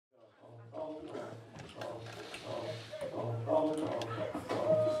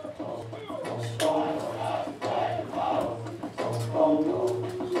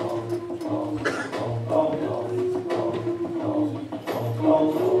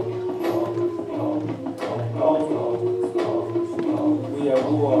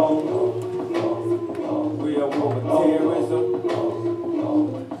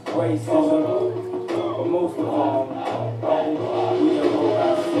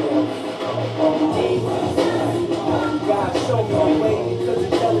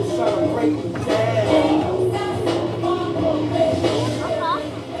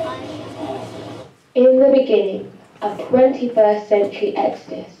of 21st century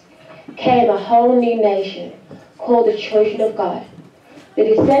Exodus came a whole new nation called the children of God. The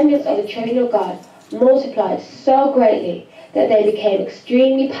descendants of the children of God multiplied so greatly that they became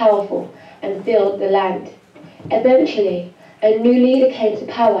extremely powerful and filled the land. Eventually, a new leader came to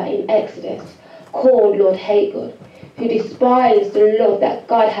power in Exodus called Lord Hategood, who despised the love that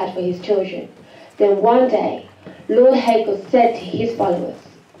God had for his children. Then one day, Lord Hategood said to his followers,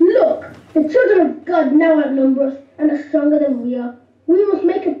 "Look, the children of God now outnumber us and are stronger than we are. We must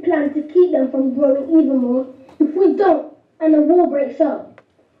make a plan to keep them from growing even more. If we don't, and a war breaks out,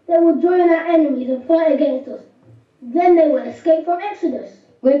 they will join our enemies and fight against us. Then they will escape from Exodus."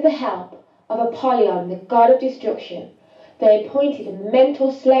 With the help of Apollyon, the god of destruction, they appointed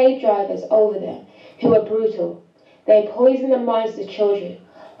mental slave drivers over them who were brutal. They poisoned the minds of the children,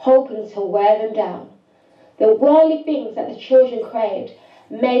 hoping to wear them down. The worldly things that the children craved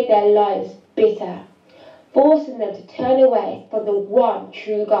made their lives bitter, forcing them to turn away from the one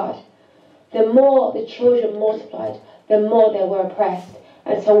true God. The more the children multiplied, the more they were oppressed,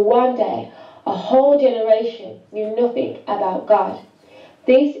 until one day a whole generation knew nothing about God.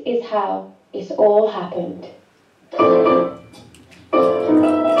 This is how it all happened.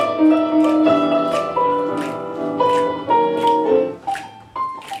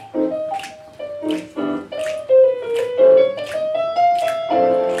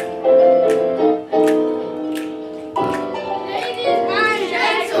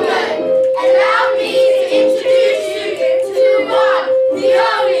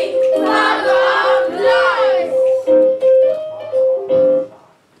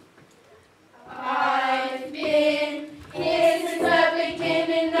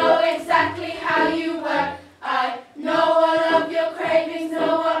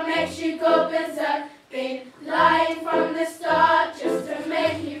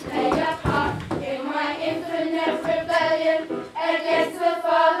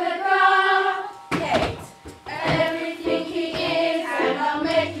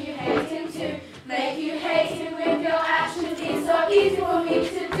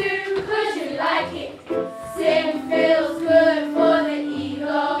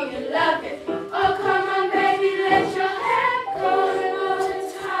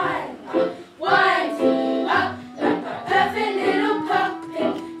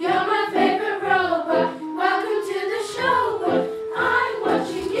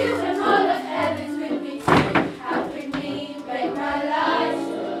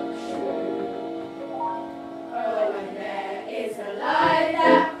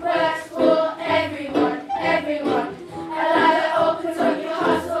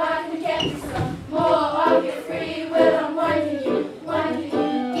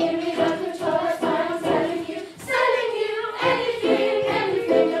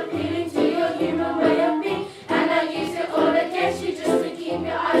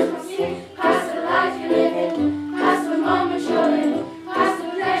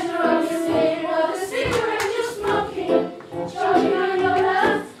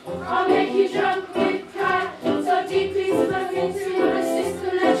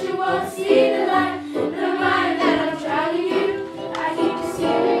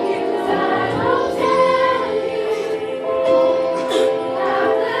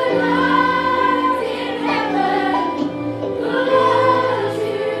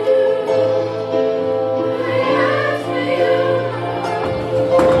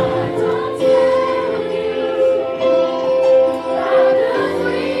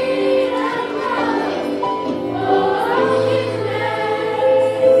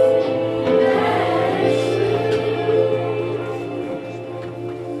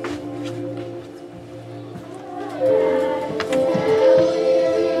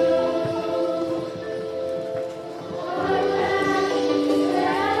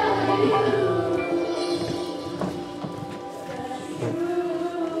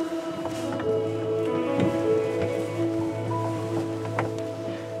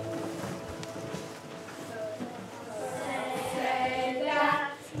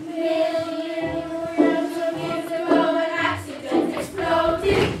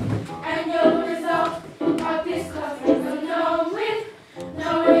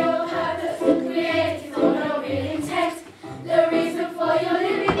 The reason for your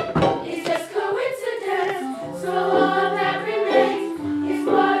living is just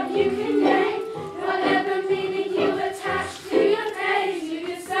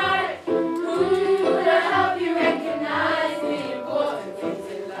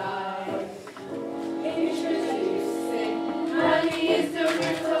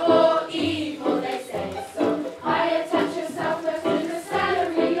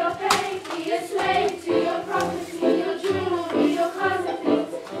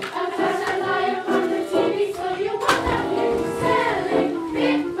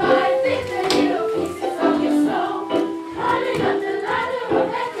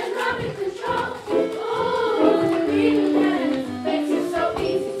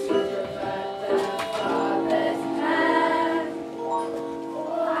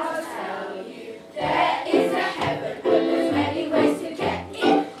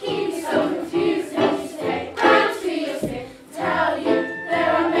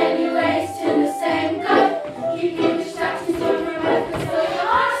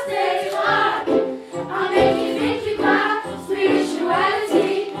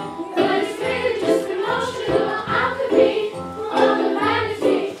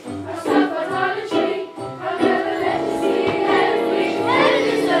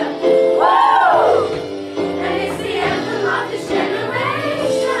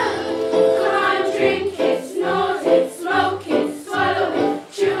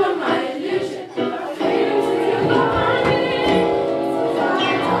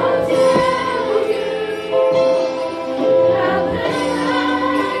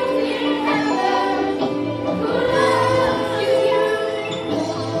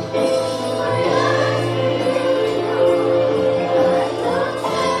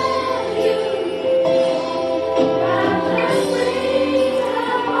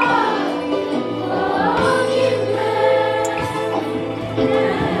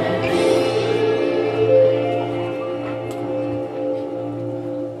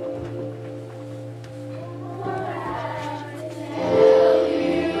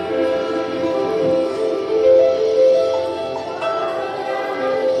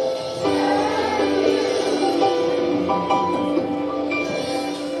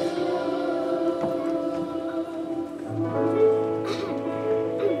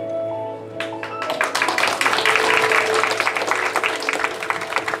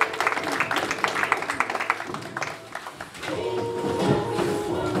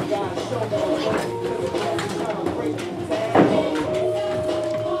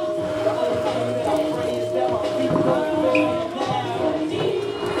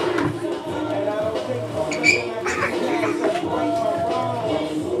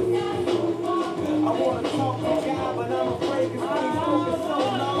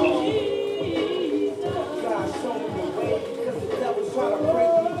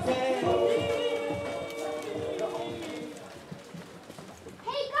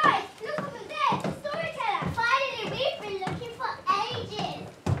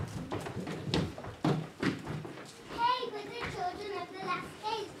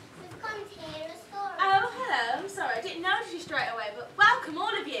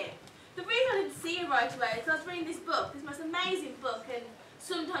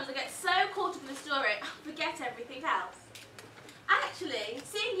Sometimes I get so caught up in the story, I forget everything else. Actually,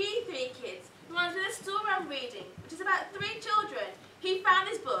 seeing you three kids reminds me of the story I'm reading, which is about 3 children who found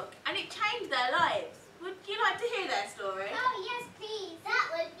this book and it changed their lives. Would you like to hear their story? Oh yes, please.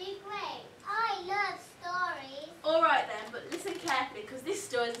 That would be great. I love stories. Alright then, but listen carefully because this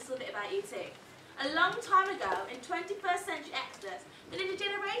story is a little bit about you too. A long time ago, in 21st century Exodus, there lived a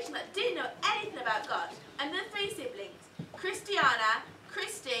generation that didn't know anything about God, and the 3 siblings, Christiana,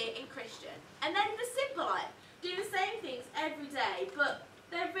 Christy and Christian. And they lived a simple life, doing the same things every day, but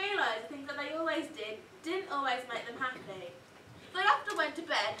they realised the things that they always did didn't always make them happy. They often went to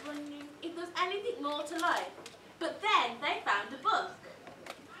bed wondering if there was anything more to life. But then they found a book.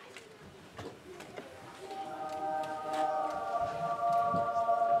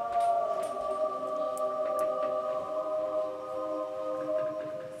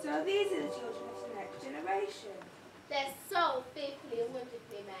 So these are the children of the next generation. They're so fearfully and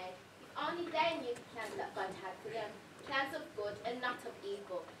wonderfully made. If only they knew the plans that God had for them, plans of good and not of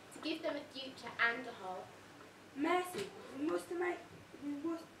evil, to give them a future and a hope. Mercy, we must awake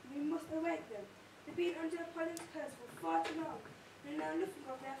them. They've been under Apollo's curse for far too long and know nothing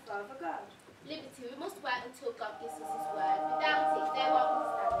of their Father God. Liberty, we must wait until God gives us His word. Without it, they won't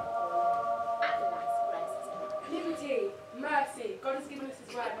understand their calling. At last, grace has come. Liberty, mercy, God has given us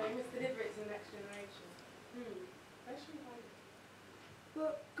His word, and we must deliver it to the next generation. Where should we find it?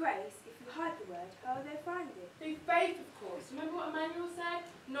 But Grace, if you hide the word, how will they find it? Through faith, of course. Remember what Emmanuel said?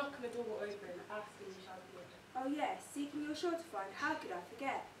 Knock and the door will open, ask and you shall be given. Oh yes, seeking you're sure to find. How could I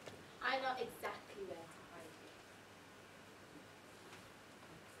forget? I know exactly where to find it.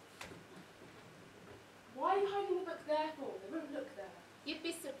 Why are you hiding the book there for? They won't look there. You'd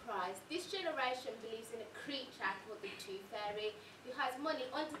be surprised. This generation believes in a creature called the Tooth Fairy who has money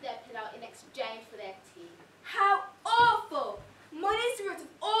under their pillow in exchange for their tea. How awful! Money is the root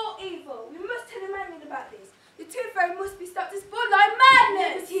of all evil. We must tell Emmanuel about this. The Tooth Fairy must be stopped as borderline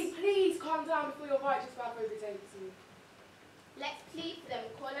madness! Liberty, please calm down before your righteous wrath overtakes you. Let's plead for them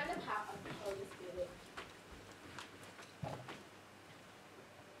and call on the power of the Holy Spirit.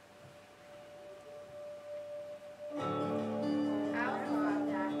 Our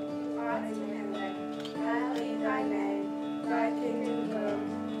Father, who art in heaven, hallowed be thy name. Thy kingdom come,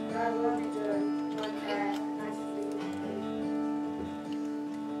 thy will be done, on earth as it is in heaven.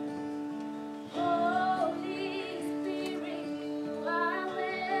 Holy Spirit, you are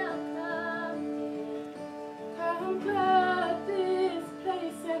welcome here.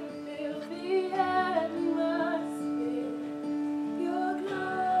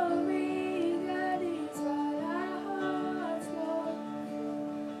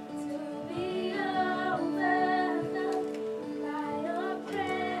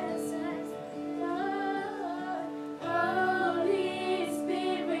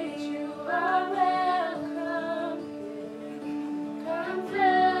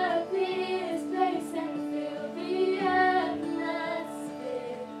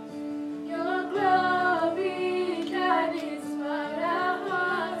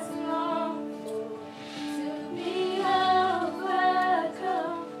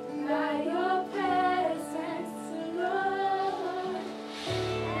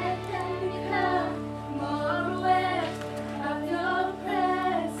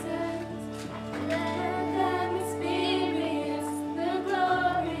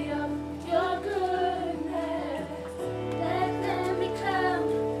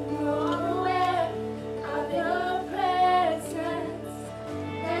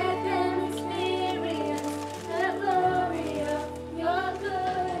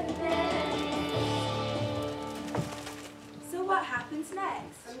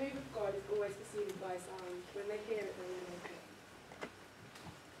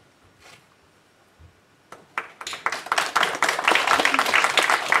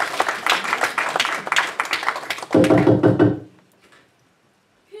 Who's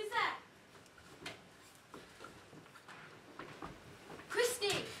there?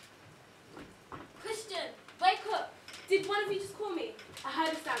 Christy! Christian, wake up! Did one of you just call me? I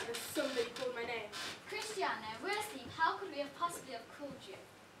heard a sound and somebody called my name. Christiana, we're asleep. How could we have possibly have called you?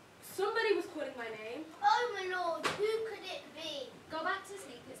 Somebody was calling my name. Oh my lord, who could it be? Go back to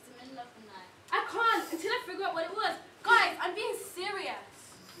sleep. It's the middle of the night. I can't until I figure out what it was. Guys, I'm being serious.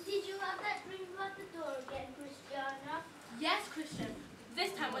 Did you have that dream about the door again, Christiana? Yes, Christian.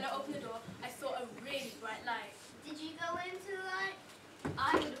 This time when I opened the door, I saw a really bright light. Did you go into the light?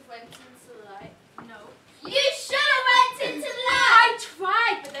 I would have went into the light. No. You should have went into the I light!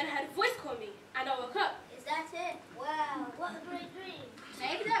 tried, but then I heard a voice call me, and I woke up. Is that it? Wow, what a great dream.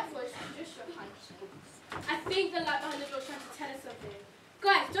 Maybe that was just your conscience. I think the light behind the door is trying to tell us something.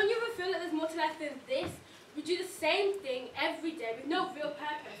 Guys, don't you ever feel like there's more to life than this? We do the same thing every day with no real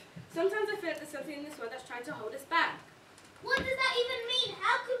purpose. Sometimes I feel like there's something in this world that's trying to hold us back. What does that even mean?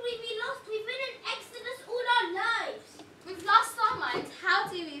 How could we be lost? We've been in Exodus all our lives. We've lost our minds. How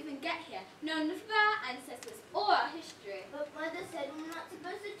do we even get here? Know nothing about our ancestors or our history. But Mother said we're not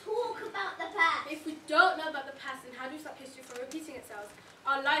supposed to talk about the past. If we don't know about the past, then how do we stop history from repeating itself?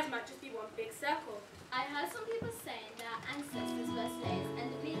 Our lives might just be one big circle. I heard some people saying that our ancestors were slaves and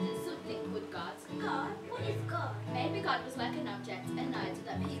believed in something called God. God? What is God? Maybe God was like an object, an idol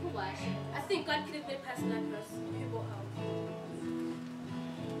that people worship. I think God could have been a person like us who brought home.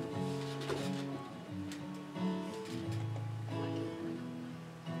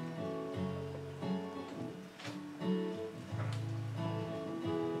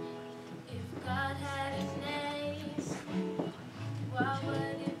 If God had a name, what would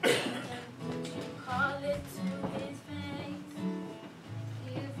it be? And would you call it to his face?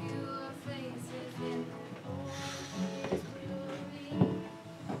 Give you a face of him all his glory.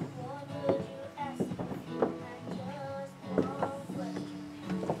 What would you ask if you had just one question?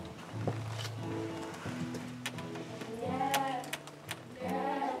 Yeah,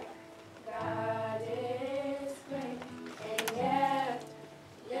 yeah, God is great. And yeah,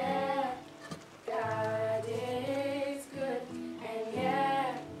 yeah, God is good. And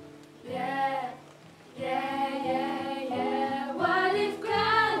yeah, yeah, yeah, yeah, yeah. What if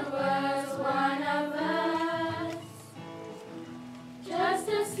God was one of us? Just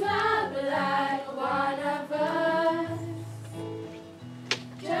a slob like one of us.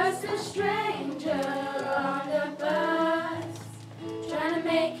 Just a stranger on the bus, trying to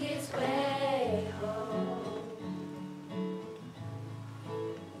make his way home.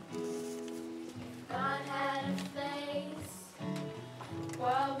 If God had a face,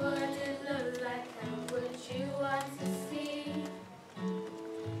 what would it look like and would you want to see?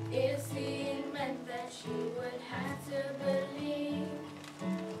 If seeing meant that she would have to believe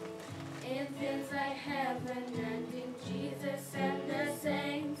in things like heaven and in Jesus and the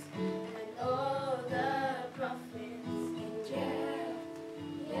saints and all the prophets. And yeah,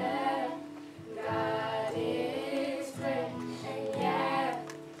 yeah, God is great. And yeah,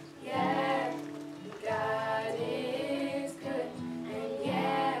 yeah, God is good. And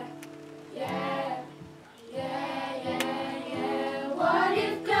yeah, yeah, yeah, yeah, yeah. What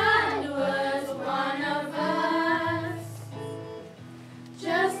if God was one of us?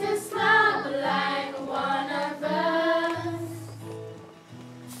 Just a slob like one of us.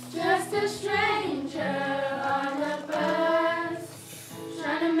 Just a stranger on the bus,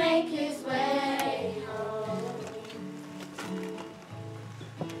 trying to make his way home.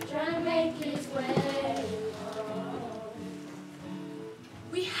 Trying to make his way home.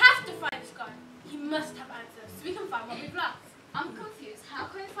 We have to find this God. He must have answers so we can find what we've lost. I'm confused. How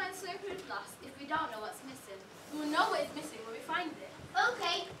can we find something we've lost if we don't know what's missing? We will know what is missing when we find it.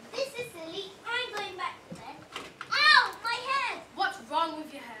 Okay, this is silly. I'm going back to bed. Ow, my head! What's wrong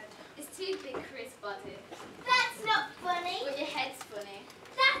with your head? It's too big for his body. That's not funny. But your head's funny.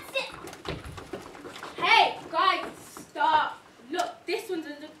 That's it. Hey, guys, stop. Look, this was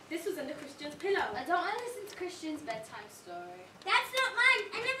under Christian's pillow. I don't want to listen to Christian's bedtime story. That's not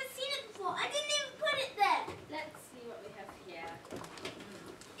mine. I've never seen it before. I didn't even put it there. Let's see what we have here.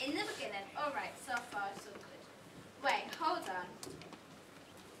 In the beginning, alright, so far so good. Wait, hold on.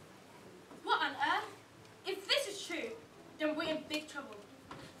 What on earth? If this is true, then we're in big trouble.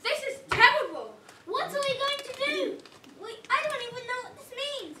 This is terrible. What are we going to do? I don't even know what this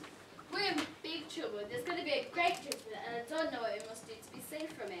means. We're in big trouble. There's going to be a great judgment and I don't know what we must do to be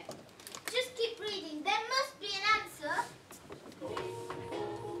safe from it. Just keep reading. There must be an answer.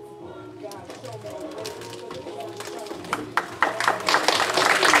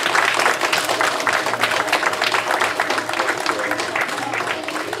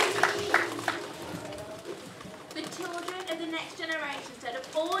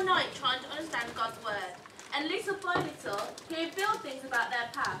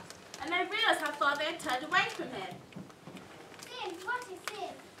 turned away from him. Sin, what is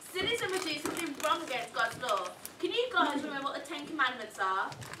sin? Sin is when we do something wrong against God's law. Can you guys remember what the Ten Commandments are?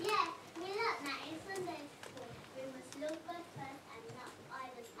 Yeah, we learnt that in Sunday school. We must love God first and not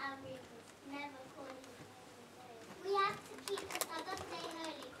idols, and we must never call his name. We have to keep the Sabbath day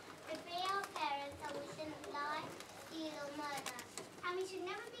holy, obey our parents, and we shouldn't lie, steal, or murder. And we should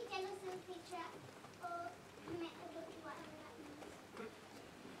never be jealous of each other or commit adultery, whatever that means.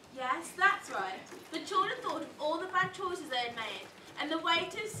 Yes, that's right. The children thought of all the bad choices they had made, and the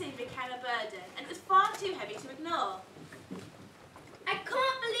weight of sin became a burden, and it was far too heavy to ignore. I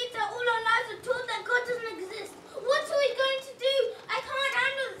can't believe that all our lives are taught that God doesn't exist. What are we going to do? I can't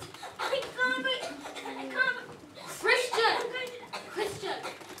handle this. I can't. Christian,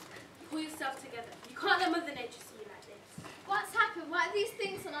 pull yourself together. You can't let Mother Nature see you like this. What's happened? Why are these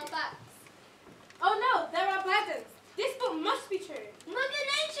things on our backs? Oh no, there are burdens. This book must be true. Mother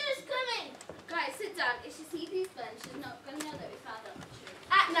Nature is coming. Guys, sit down. If she sees these burns, she's not going to know that we found out the truth.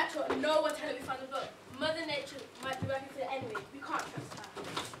 Act natural and no one tell her we found the book. Mother Nature might be working for the enemy. We can't trust her.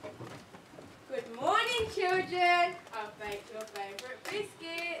 Good morning, children. I've baked your favourite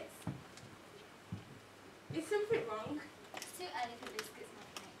biscuits. Is something wrong? It's too early for biscuits,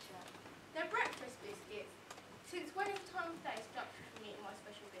 Mother Nature. They're breakfast biscuits. Since when has time of day stopped from eating my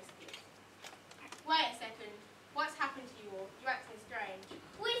special biscuits? Wait a second. What's happened to you all? You're acting strange.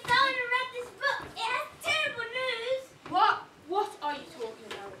 We found and read this book. It has terrible news. What? What are you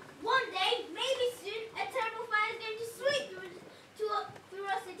talking about? One day, maybe soon, a terrible fire is going to sweep through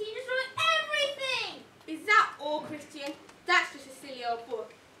our city and destroy everything. Is that all, Christian? That's just a silly old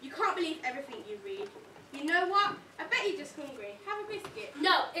book. You can't believe everything you read. You know what? I bet you're just hungry. Have a biscuit.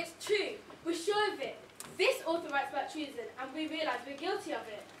 No, it's true. We're sure of it. This author writes about treason, and we realise we're guilty of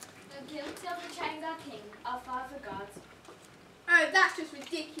it. We're guilty of betraying our king, our father God. Oh, that's just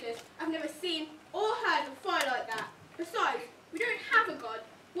ridiculous. I've never seen or heard of a fire like that. Besides, we don't have a God.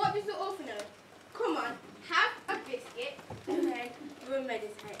 What does the author know? Come on, have a biscuit, and then we'll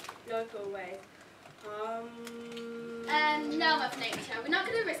meditate, like always. No, Mother Nature, we're not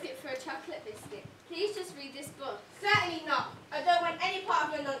going to risk it for a chocolate biscuit. Please just read this book. Certainly not. I don't want any part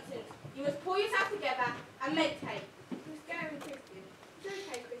of your nonsense. You must pull yourself together and meditate. You're scaring Christian. It's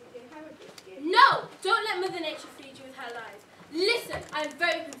okay, Christian, have a biscuit. No! Don't let Mother Nature feed you with her lies. Listen, I'm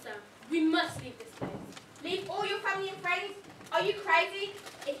very concerned. We must leave this place. Leave all your family and friends? Are you crazy?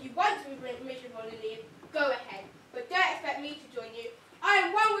 If you want to be miserable and leave, go ahead. But don't expect me to join you. I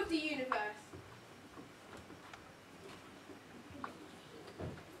am one with the universe.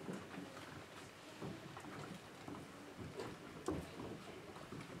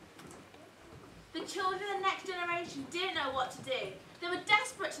 The children of the next generation didn't know what to do. They were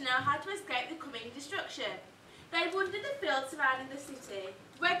desperate to know how to escape the coming destruction. They wandered the fields surrounding the city,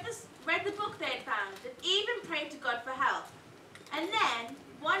 read the book they had found, and even prayed to God for help. And then,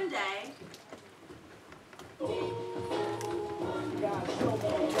 one day,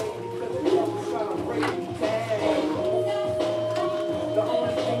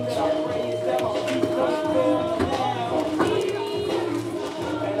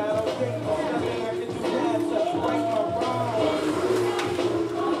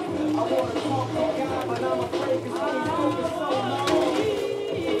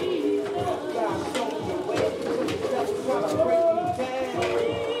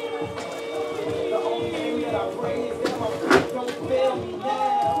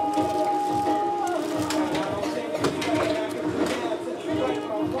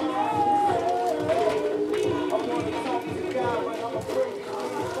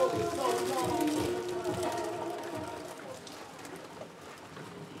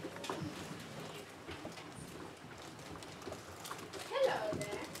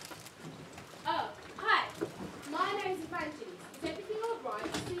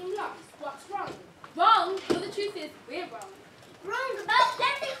 Wrong about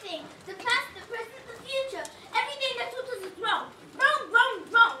everything. The past, the present, the future. Everything that taught us is wrong. Wrong, wrong,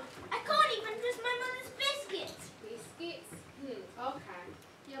 wrong. I can't even trust my mother's biscuits. Biscuits? Okay.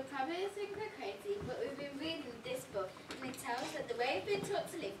 You're probably think we're crazy, but we've been reading this book, and it tells that the way we've been taught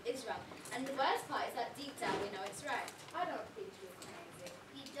to live is wrong. And the worst part is that deep down we know it's right. I don't think you're crazy.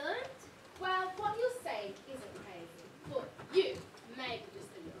 You don't? Well, what you're saying isn't crazy, but you may be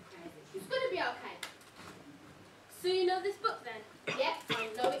just a little crazy. It's going to be okay. So you know this book then? Yes, I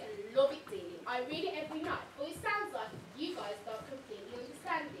know it and love it dearly. I read it every night, but it sounds like you guys don't completely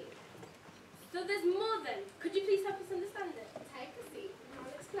understand it. So there's more then. Could you please help us understand it? Take a seat and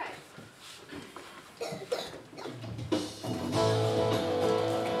I'll explain.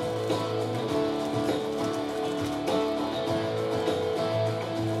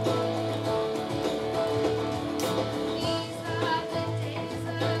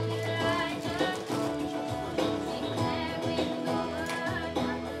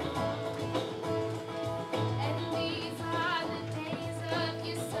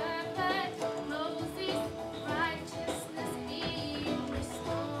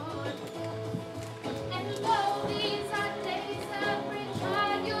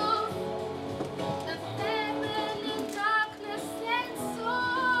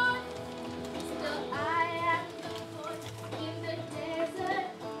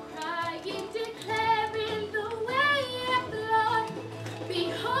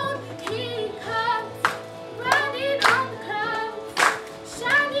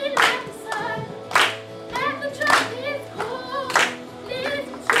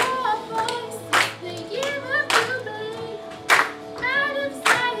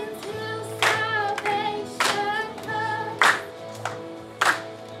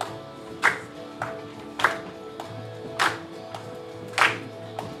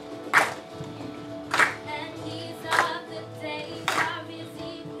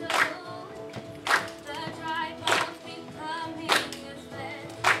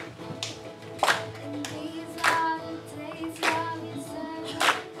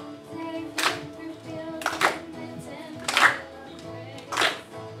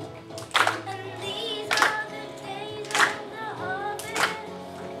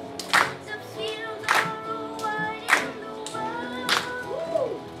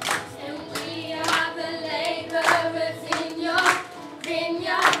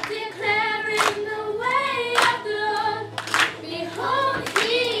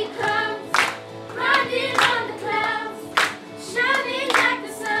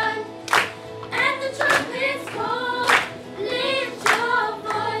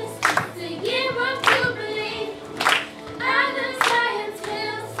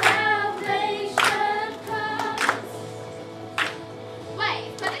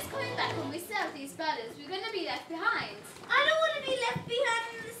 these burdens, we're going to be left behind. I don't want to be left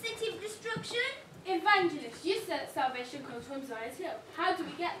behind in the city of destruction. Evangelist, you said that salvation comes from Zion's Hill. How do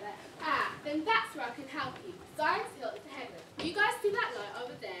we get there? Ah, then that's where I can help you. Zion's Hill is to heaven. You guys see that light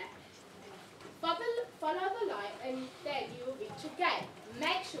over there? Follow the light and then you will reach a gate.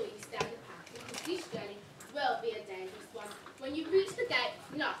 Make sure you stay on the path because this journey will be a dangerous one. When you reach the gate,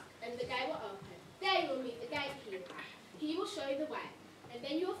 knock and the gate will open. There you will meet the gatekeeper. He will show you the way. And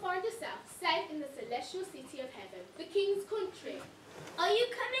then you will find yourself safe in the celestial city of heaven, the King's country. Are you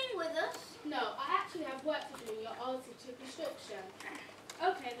coming with us? No, I actually have work to do in your old city of destruction.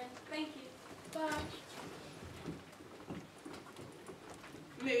 Okay then, thank you. Bye.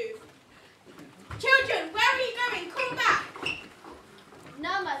 Move. Children, where are you going? Come back.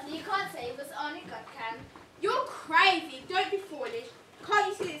 No, Mother, you can't save us. Only God can. You're crazy. Don't be foolish. Can't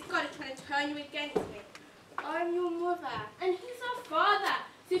you see this God is trying to turn you against me? I'm your mother. And he's our father.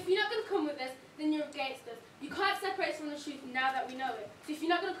 So if you're not going to come with us, then you're against us. You can't separate us from the truth now that we know it. So if you're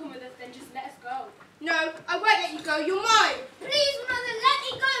not going to come with us, then just let us go. No, I won't let you go. You're mine. Please, Mother, let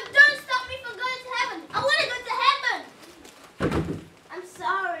me go. Don't stop me from going to heaven. I want to go to heaven. I'm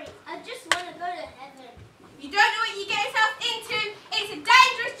sorry. I just want to go to heaven. You don't know what you get yourself into. It's a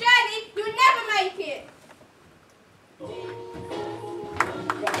dangerous journey. You'll never make it.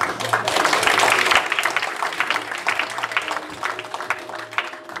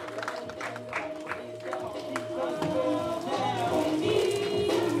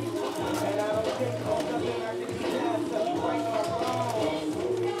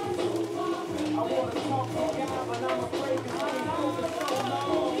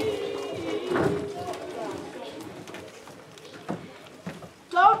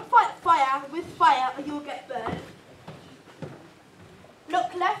 Don't fight fire with fire or you'll get burned.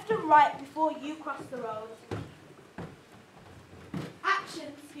 Look left and right before you cross the road.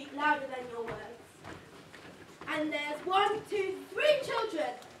 Actions speak louder than your words. And there's 1, 2, 3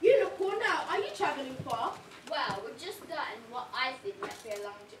 children. You look worn out. Are you travelling far? Well, we're just starting what I think might be a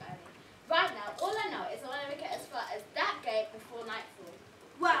long journey. Right now, all I know is I want to get as far as that gate before nightfall.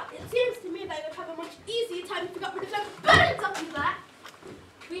 Well, it seems to me that you'd have a much easier time if you got rid of those burdens off your back.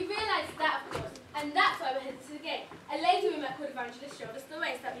 We realised that, of course, and that's why we're headed to the gate. A lady we met called Evangelist showed us the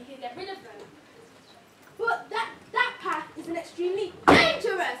way so that we could get rid of them. But that path is an extremely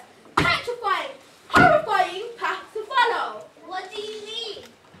dangerous, petrifying, horrifying path to follow. What do you mean?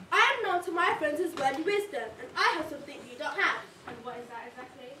 I am known to my friends as worldly wisdom, and I have something you don't have. And what is that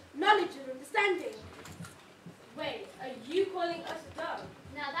exactly? Knowledge and understanding. Wait, are you calling us dumb?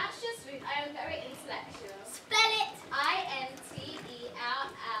 Now that's just rude. I am very intellectual. Spell it. INTELLECTUAL.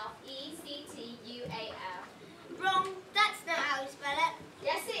 Wrong. That's not how you spell it.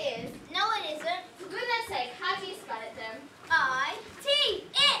 Yes, it is. No, it isn't. For goodness sake, how do you spell it then? I-T.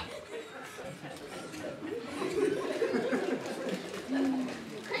 It.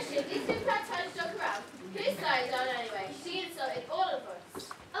 Christian, these people are trying to joke around. Whose side is on anyway? She insulted all of us.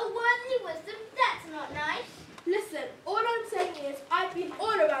 A worldly wisdom. That's not nice. Listen, all I'm saying is I've been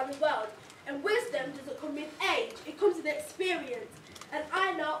all around the world, and wisdom doesn't come with age, it comes with experience. And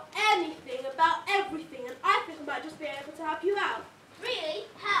I know anything about everything, and I think I might just be able to help you out. Really?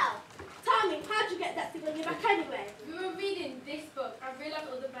 How? Tell me, how'd you get that thing on your back anyway? We were reading this book and realised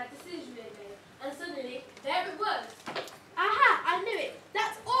all the bad decisions we had made. And suddenly, there it was. Aha, I knew it.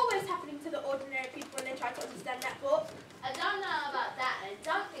 That's always happening to the ordinary people when they try to understand that book. I don't know about that, and I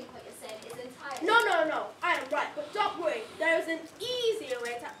don't think what you're saying is entirely... No, I am right, but don't worry. There is an easier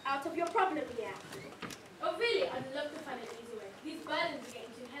way out of your problem here. Oh really? I'd love to find an easy way. These burdens are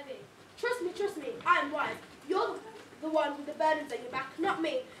getting too heavy. Trust me, I am wise. You're the one with the burdens on your back, not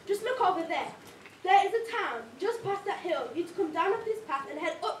me. Just look over there. There is a town just past that hill. You need to come down off this path and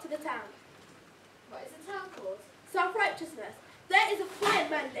head up to the town. What is the town called? Self-righteousness. There is a fine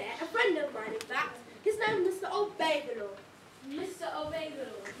man there, a friend of mine in fact. His name is Mr. Obey-the-Law. Mr.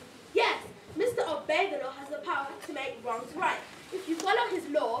 Obey-the-Law. Yes, Mr. Obey-the-Law has the power to make wrongs right. If you follow his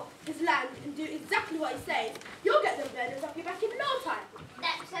law, his land, and do exactly what he says, you'll get them burdens off your back in no time.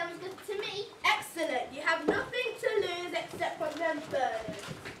 That sounds good to me. Excellent. You have nothing to lose except for them burdens.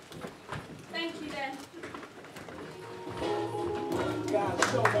 Thank you then.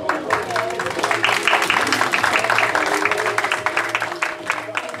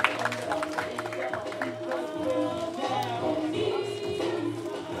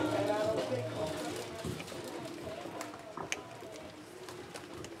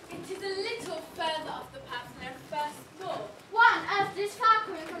 It is a little further off the path than I first thought. What on earth is far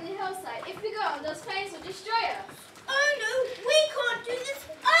coming from the hillside? If we go on, those flames will destroy us. Oh no, we can't do this.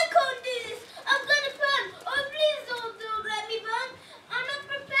 I can't do this. I'm gonna burn. Oh please don't let me burn. I'm not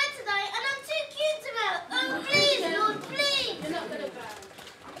prepared to die and I'm too cute.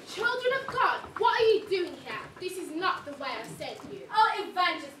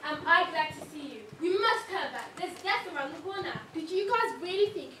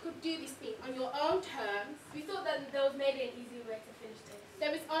 think you could do this thing on your own terms? We thought that there was maybe an easy way to finish this.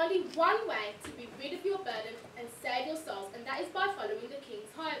 There is only one way to be rid of your burden and save your souls, and that is by following the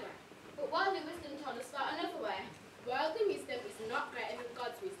King's highway. But worldly wisdom told us about another way. Worldly wisdom is not greater than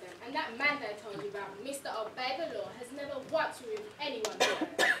God's wisdom, and that man that I told you about, Mr. Obey the Law, has never once removed anyone's burden.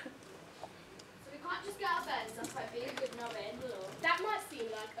 So we can't just get our burdens off by being good and obeying the law. That might seem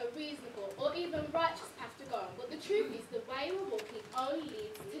like a reasonable or even righteous path to go on, but the truth is the way we're walking only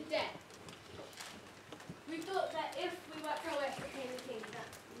leads to death. We thought that if we worked our way up to the King, that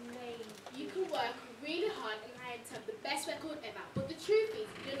maybe you can work really hard and aim to have the best record ever, but the truth is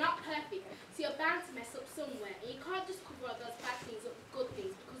you're not perfect, so you're bound to mess up somewhere, and you can't just cover all those bad things up with good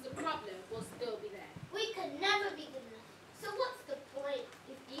things because the problem will still be there. We could never be good enough. So what's the point?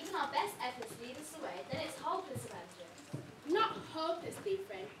 If even our best efforts lead us away, then it's hopeless, Evangelist. Not hopelessly,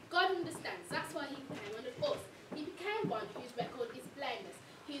 friend. God understands. That's why he became one of us. He became one whose record is blameless.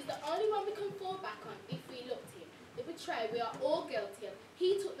 He is the only one we can fall back on if we look to him. The betrayal we are all guilty of.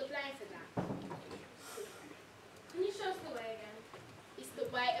 He took the blame for that. Can you show us the way again? It's the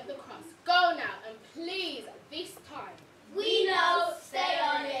way of the cross. Go now, and please, this time. We know. Stay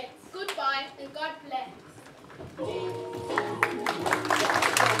on it. Goodbye, and God bless.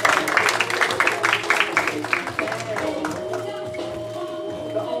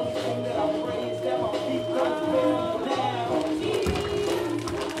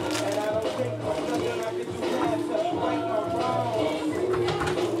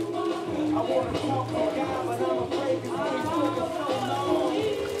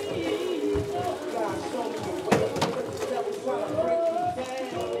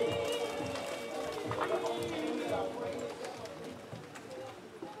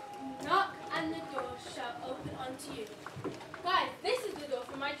 Knock and the door shall open unto you. Guys, this is the door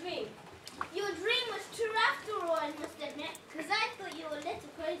for my dream. Your dream was true after all, I must admit, because I thought you were a little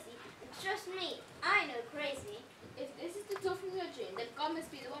crazy. And trust me, I know crazy. If this is the door from your dream, then God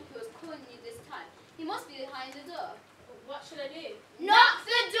must be the one who was calling you this time. He must be behind the door. But what should I do? Knock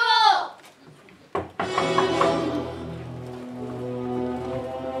the door!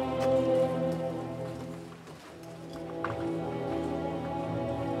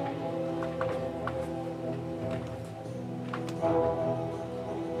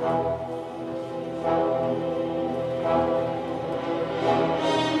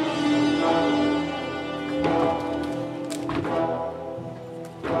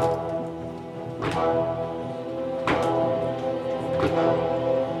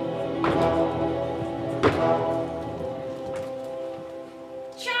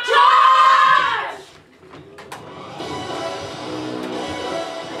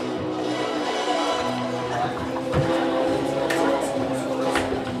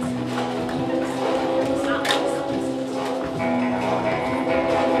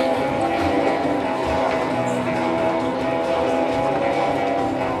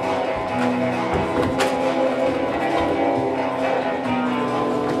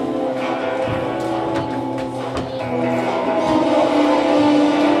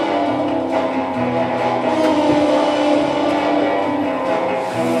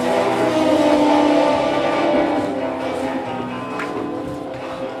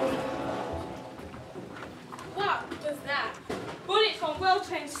 What was that? Bullets from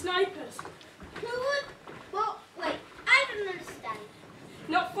well-trained snipers. Who would? Well, wait, I don't understand.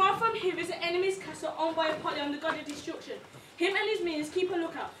 Not far from here is an enemy's castle owned by Apollyon, the god of destruction. Him and his minions keep a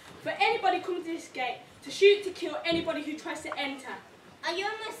lookout for anybody coming to this gate to shoot to kill anybody who tries to enter. I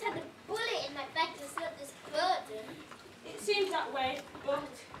almost had a bullet in my back to slip this burden. It seems that way, but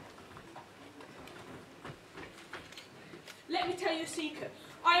let me tell you a secret.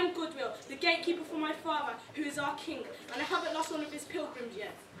 I am Goodwill, the gatekeeper for my father, who is our king, and I haven't lost one of his pilgrims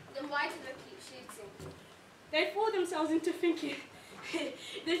yet. Then why do they keep shooting? They fool themselves into thinking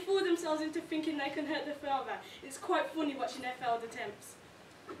they can hurt their father. It's quite funny watching their failed attempts.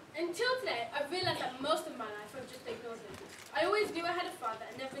 Until today, I've realised that most of my life I've just ignored him. I always knew I had a father,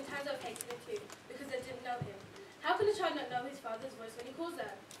 and there have been times I've hated him too, because I didn't know him. How can a child not know his father's voice when he calls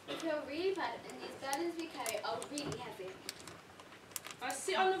out? We feel really bad, and these burdens we carry are really heavy. I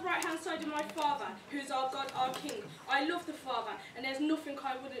sit on the right-hand side of my father, who is our God, our King. I love the Father, and there's nothing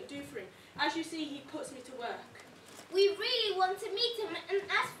I wouldn't do for him. As you see, he puts me to work. We really want to meet him and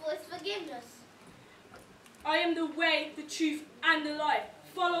ask for his forgiveness. I am the way, the truth, and the life.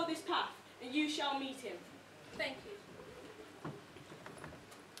 Follow this path, and you shall meet him. Thank you.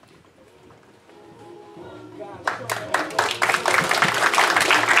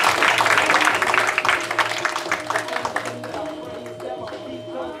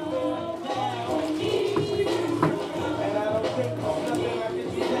 And I don't think nothing I can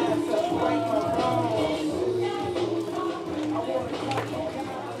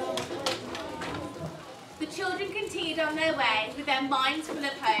minds full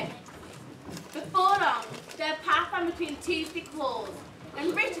of hope. Before long, their path ran between two thick walls,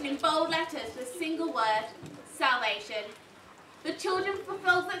 and written in bold letters was a single word: salvation. The children were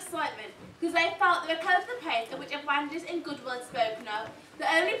filled with excitement because they felt they were close to the place at which evangelists and good words spoken of,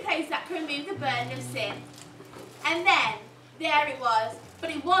 the only place that could remove the burden of sin. And then, there it was, but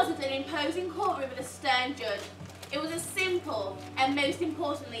it wasn't an imposing courtroom with a stern judge. It was a simple and, most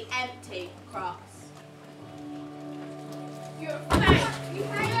importantly, empty cross. You're a fake! You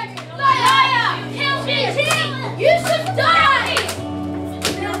liar! Kill him! You should die!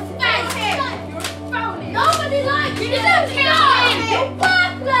 You're a fake! You're a phony! Nobody likes you! You deserve to die! You're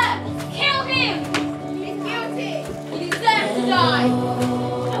worthless! Kill him! He's guilty! He deserves to die!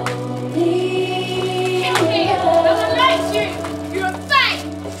 Kill him! No one likes you! You're a fake!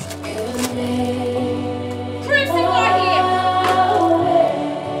 Crucify him!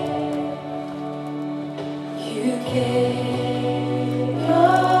 You gave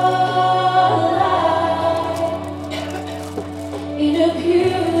your life in a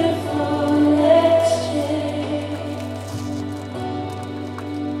beautiful exchange.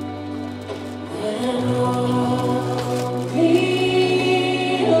 When only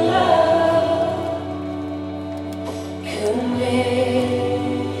love could make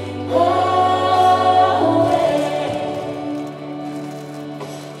a way,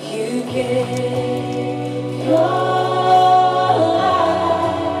 you gave your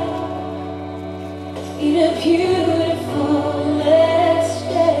in a beautiful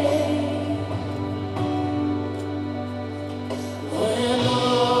exchange.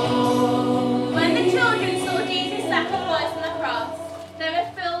 When the children saw Jesus sacrificed on the cross, they were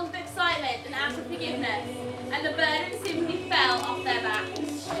filled with excitement and asked for forgiveness, and the burden simply fell off their backs.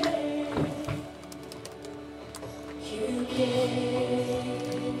 You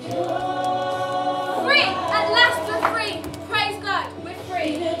gave your Free! At last we're free! Praise God, we're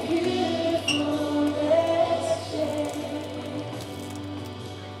free! in a beautiful exchange.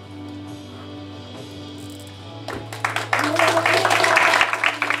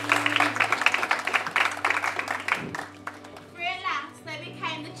 For at last they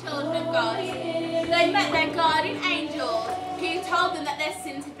became the children of God. They met their guardian angels who told them that their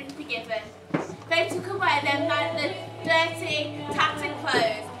sins had been forgiven. They took away their dirty, tattered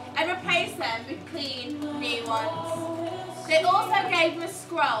clothes and replaced them with clean, new ones. They also gave them a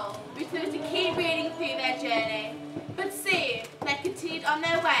scroll which they were to keep reading through their journey. But soon they continued on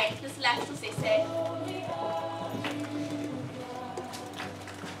their way to the celestial city.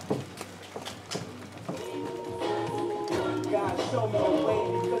 God show me the way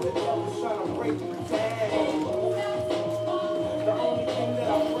because the devil's trying to break me down. The only thing that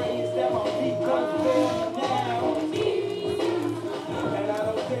I pray is that my feet don't fail me now. And I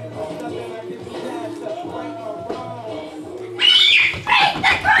don't think there's nothing I can do now except right my wrongs.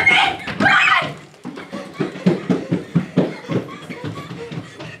 They're coming! Run!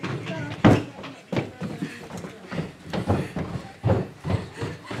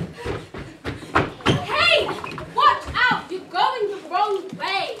 Hey! Watch out! You're going the wrong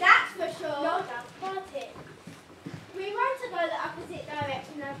way! That's for sure. No doubt about it. We want to go the opposite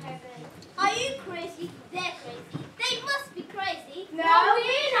direction of heaven. Are you crazy? They're crazy. They must be crazy. No,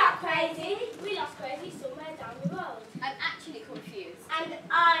 we're not crazy. We lost crazy somewhere down the road. I'm actually confused. And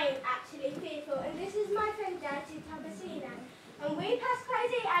I'm actually fearful. And this is my friend Daddy Thomasina. And we passed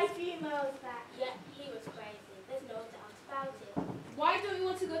crazy a few miles back. Yeah, he was crazy. There's no doubt about it. Why don't you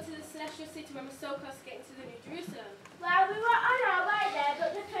want to go to the celestial city when we're so close to getting to the New Jerusalem? Well, we were on our way there,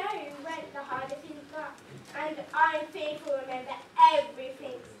 but the ferry went the hardest in got. And I'm fearful, remember,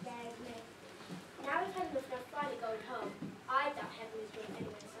 everything scares me. Now we've had enough and I'm finally going home. I doubt heaven is real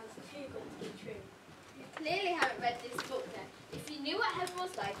anyway. Sounds too good to be true. You clearly haven't read this book then. If you knew what heaven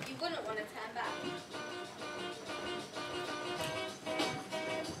was like, you wouldn't want to turn back.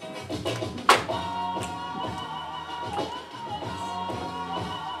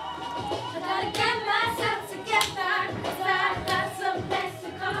 I gotta get myself together, 'cause I got someplace to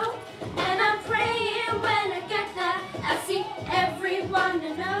go. And I'm praying when I get there, I see everyone I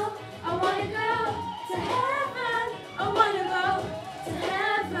know. I wanna go to heaven, I wanna go to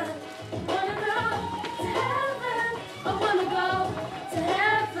heaven, wanna go to heaven, I wanna go to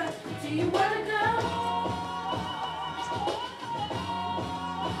heaven. Do you wanna go?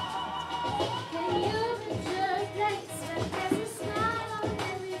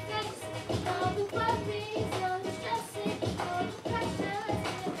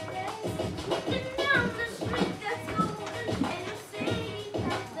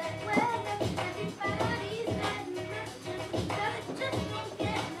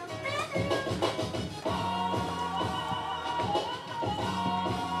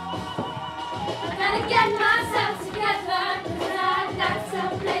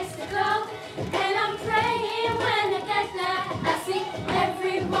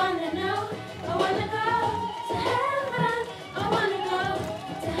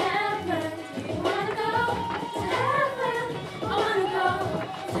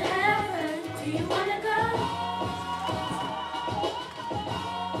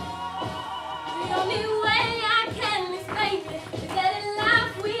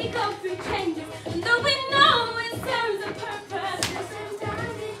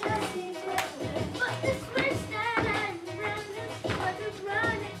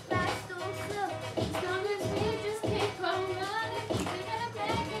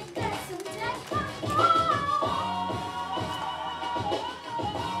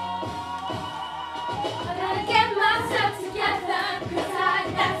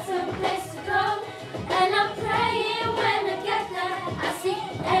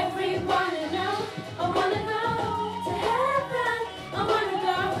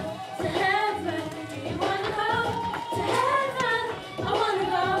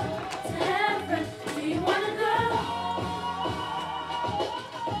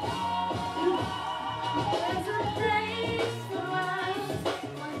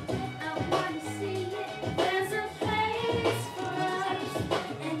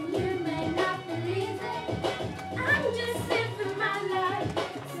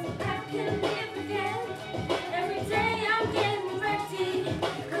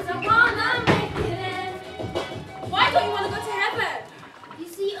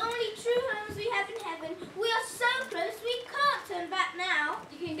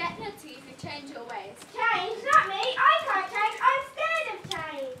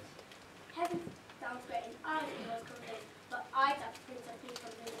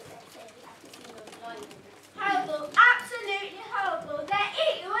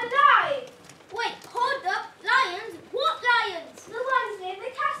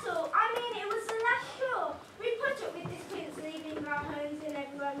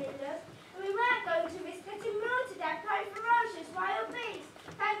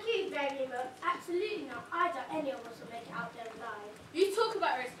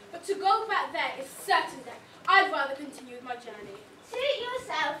 talk about that is certain death. I'd rather continue with my journey. Suit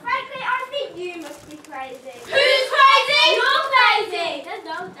yourself. Frankly, I think you must be crazy. Who's crazy? You're crazy. There's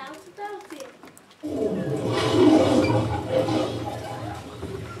no doubt about it.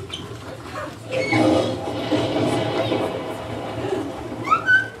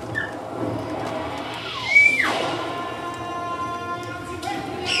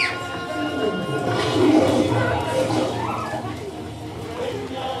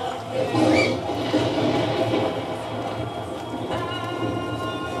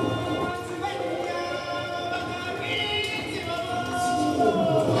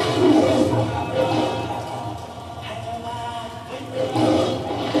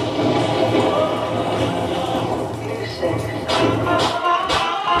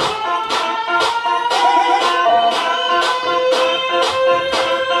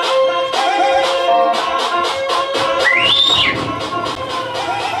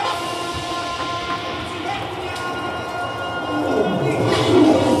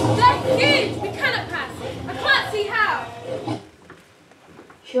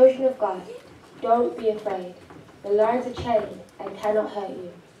 Children of God, don't be afraid. The lions are chained and cannot hurt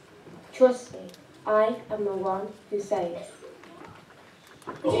you. Trust me, I am the one who saves.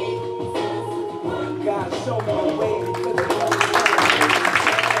 God, show me the way because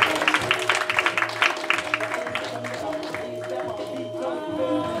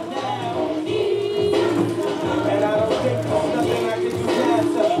and I don't think there's nothing I can do now to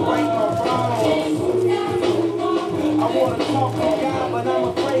right my wrongs. I want to talk to God, but I'm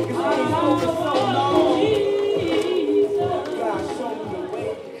afraid because I ain't spoken so long. God, show me the way.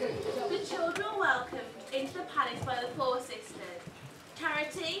 The children were welcomed into the palace by the four sisters.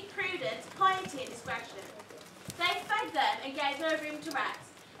 Charity, prudence, piety and discretion. They fed them and gave them a room to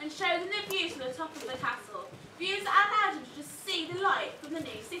rest, and showed them the views from the top of the castle, views that allowed them to just see the light from the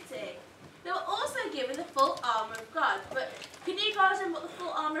new city. They were also given the full armour of God, but can you guys remember what the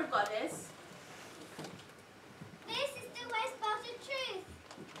full armour of God is? This is the waistbelt of truth.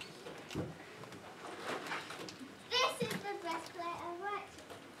 This is the breastplate of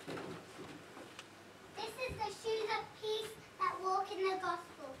righteousness. This is the shoes of peace that walk in the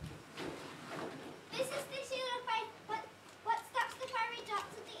gospel. This is the shield of faith, what stops the fiery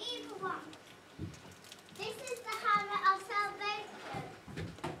darts of the evil one. This is the hammer of salvation.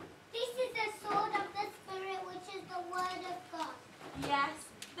 This is the sword of the Spirit, which is the word of God. Yes,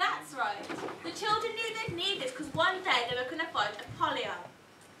 that's right. The children knew they'd need this because one day they were going to fight Apollyon.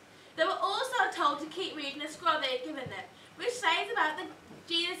 They were also told to keep reading the scroll they had given them, which says about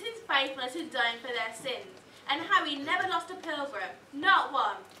Jesus' faithfulness in dying for their sins, and how he never lost a pilgrim, not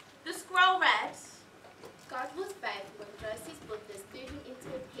one. The scroll read, God was faithful when Joseph's brothers threw him into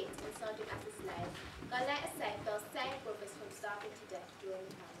a pit and sold him as a slave. God later saved those same brothers from starving to death during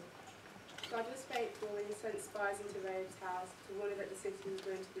the famine. God was faithful when he sent spies into Rahab's house to warn her that the city was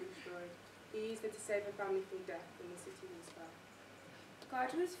going to be destroyed. He used it to save her family from death when the city was fell.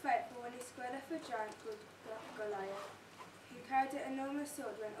 God was faithful when he squared off a giant called Goliath. He carried an enormous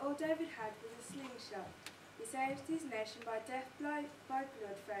sword when all David had was a slingshot. He saved his nation by death by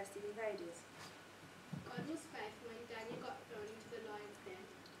bloodthirsty invaders. God was faithful when Daniel got thrown into the lion's den.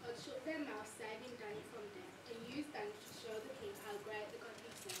 God shut their mouths, saving Daniel from death, and used Daniel to show the king how great the God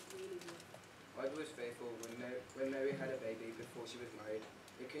himself really was. God was faithful when Mary had a baby before she was married.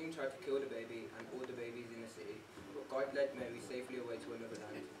 The king tried to kill the baby and all the babies in the city, but God led Mary safely away to another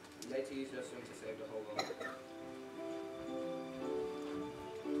land. He later used her son to save the whole world.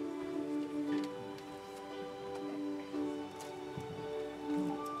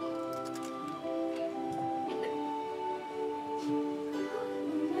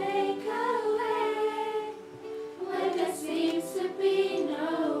 Make a way when there seems to be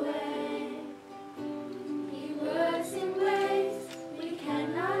no way. He works in ways we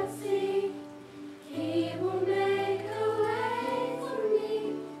cannot see. He will make a way for me.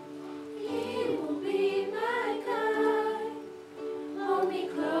 He will be my guide. Hold me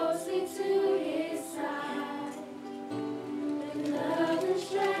closely to his side. With love and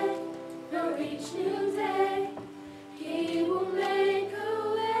strength for each new day. He will make a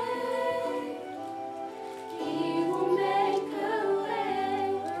way. He will make a way.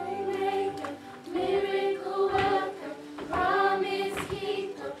 Make a miracle worker, promise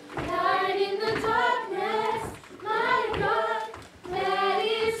keeper, light in the darkness. My God, that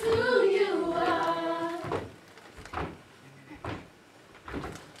is who you are.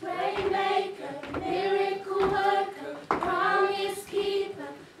 Waymaker, miracle worker, promise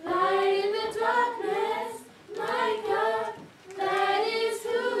keeper, light in the darkness. My God, that is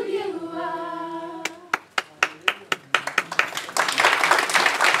who you are.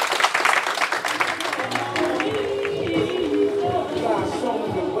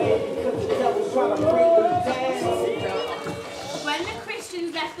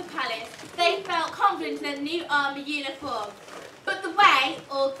 their new army uniform. But the way,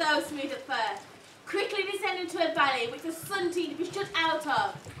 although smooth at first, quickly descended to a valley which the sun seemed to be shut out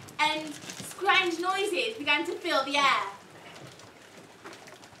of, and strange noises began to fill the air.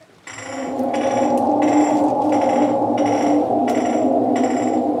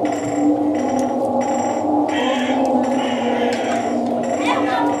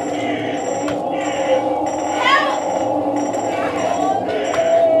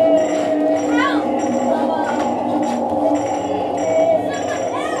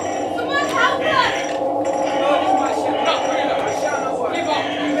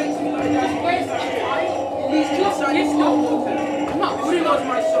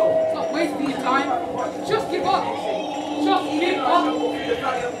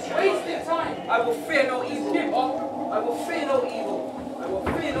 I will fear no evil. Give up. I will fear no evil. I will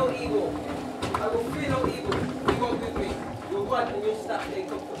fear no evil. I will fear no evil. You are with me. Your rod and your staff, they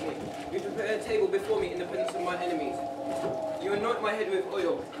comfort me. You prepare a table before me in the presence of my enemies. You anoint my head with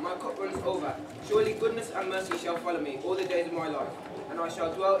oil, and my cup runs over. Surely goodness and mercy shall follow me all the days of my life, and I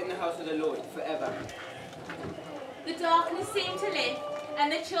shall dwell in the house of the Lord forever. The darkness seemed to lift,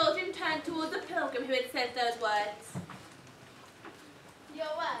 and the children turned towards the pilgrim who had said those words. Your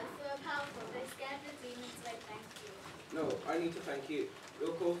words were powerful. They scared the demons away. Thank you. No, I need to thank you.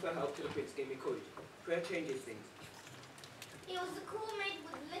 Your call for help to the prince gave me courage. Prayer changes things. It was a call made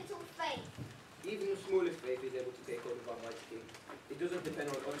with little faith. Even the smallest faith is able to take hold of our mighty king. It doesn't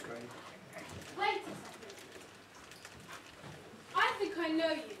depend on us trying. Wait a second. I think I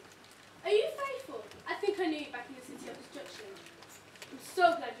know you. Are you faithful? I think I knew you back in the City of Destruction. I'm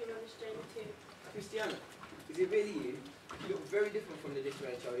so glad you're on this journey too. Christiana, is it really you? You look very different from the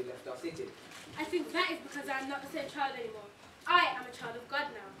disarray child who left our city. I think that is because I am not the same child anymore. I am a child of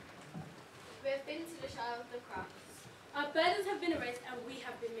God now. We have been to the Shire of the Cross. Our burdens have been erased and we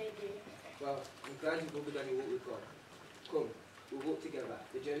have been made new. Well, I'm glad you've all begun your walk with God. Come, we'll walk together.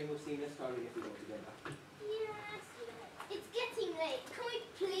 The journey will seem less tiring if we walk together. Yes, it's getting late. Can we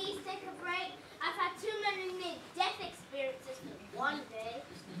please take a break? I've had too many near-death experiences for one day.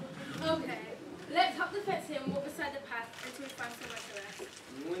 Okay, let's hop the fence here and walk beside the path until we find somewhere to rest.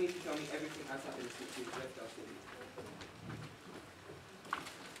 You will need to tell me everything that's happened since you've left our city.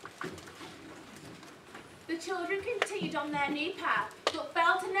 The children continued on their new path, but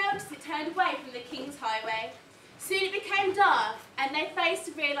failed to notice it turned away from the King's Highway. Soon it became dark, and they faced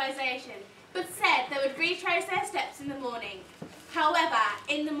a realisation, but said they would retrace their steps in the morning. However,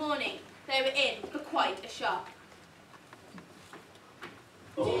 in the morning, they were in for quite a shock.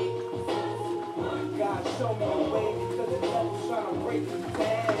 God, show me the way because the devil's trying to break me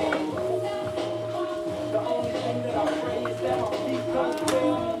down. The only thing that I pray is that my feet don't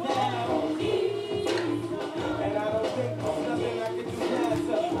fail me now. And I don't think there's nothing I can do now to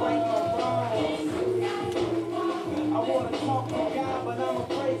right my wrongs. I want to talk to God, but I'm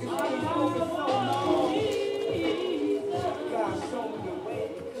afraid because I've been spoken so long. God, show me the way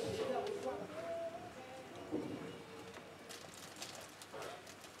because the devil's trying to...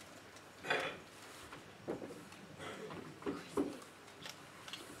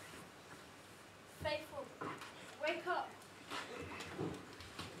 Faithful, wake up.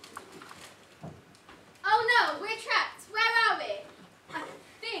 Oh no, we're trapped. Where are we? I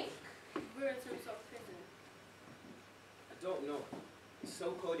think we're in some sort of prison. I don't know. It's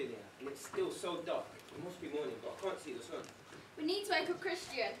so cold in here, and it's still so dark. It must be morning, but I can't see the sun. We need to wake up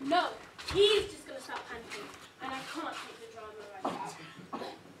Christian. No, he's just going to start panicking, and I can't take the drama right now.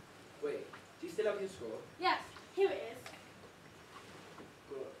 Wait, do you still have your score? Yes, here it is.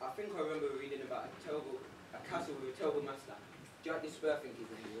 Well, I think I remember reading about a castle with a terrible master. Giant Despair, I think his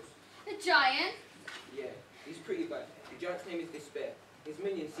name was. The giant? Yeah, he's pretty bad. The giant's name is Despair. His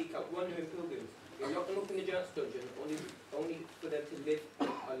minions seek out wandering pilgrims. They lock them up in the giant's dungeon, only for them to live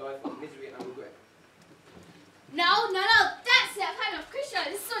a life of misery and regret. No, that's it. I've had enough. Christian,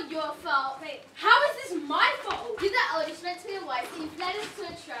 this is not your fault. Wait, how is this my fault? You're that old, it's meant to be a wife, so you've led us to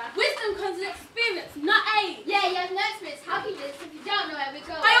a trap. Wisdom comes with experience, not age. Yeah, you have no experience. How can you do this if you don't know where we're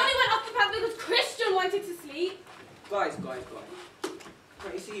going? I only went off the path because Christian wanted to sleep. Guys.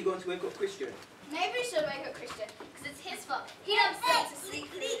 Can't you see you're going to wake up Christian? Maybe we should wake up Christian, because it's his fault. He don't stay to sleep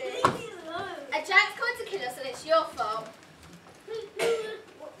through this. A giant's coming to kill us, and it's your fault.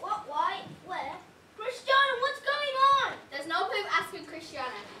 What? Why? Where? Christiana, what's going on? There's no point asking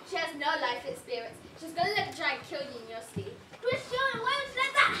Christiana. She has no life experience. She's going to let the giant kill you in your sleep. Christiana, why would you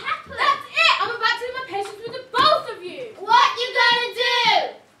let that happen? That's it! I'm about to lose my patience with the both of you! What you gonna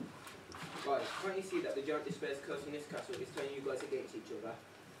do? Guys, can't you see that the giant Despair's curse in this castle is turning you guys against each other?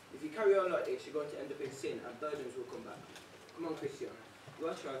 If you carry on like this, you're going to end up in sin and burdens will come back. Come on, Christiana. You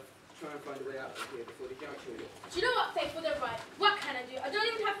are try and find a way out of here before the giant show you. Do you know what, Faithful? They're right. What can I do? I don't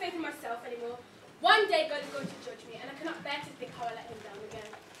even have faith in myself anymore. One day God is going to judge me, and I cannot bear to think how I let him down again.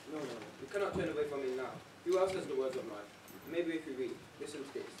 No, we cannot turn away from him now. Who else has the words of life? Maybe if we read, listen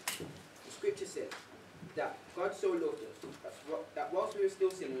to this. The scripture says that God so loved us that whilst we were still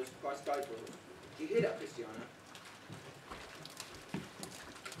sinners, Christ died for us. Do you hear that, Christiana?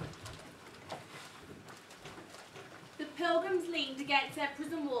 The pilgrims leaned against their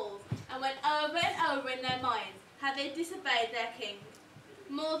prison walls and went over and over in their minds how they disobeyed their king.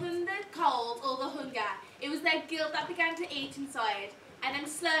 More than the cold or the hunger, it was their guilt that began to eat inside, and then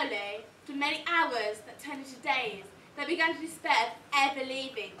slowly, for many hours that turned into days, they began to despair of ever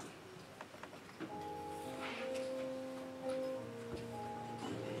leaving.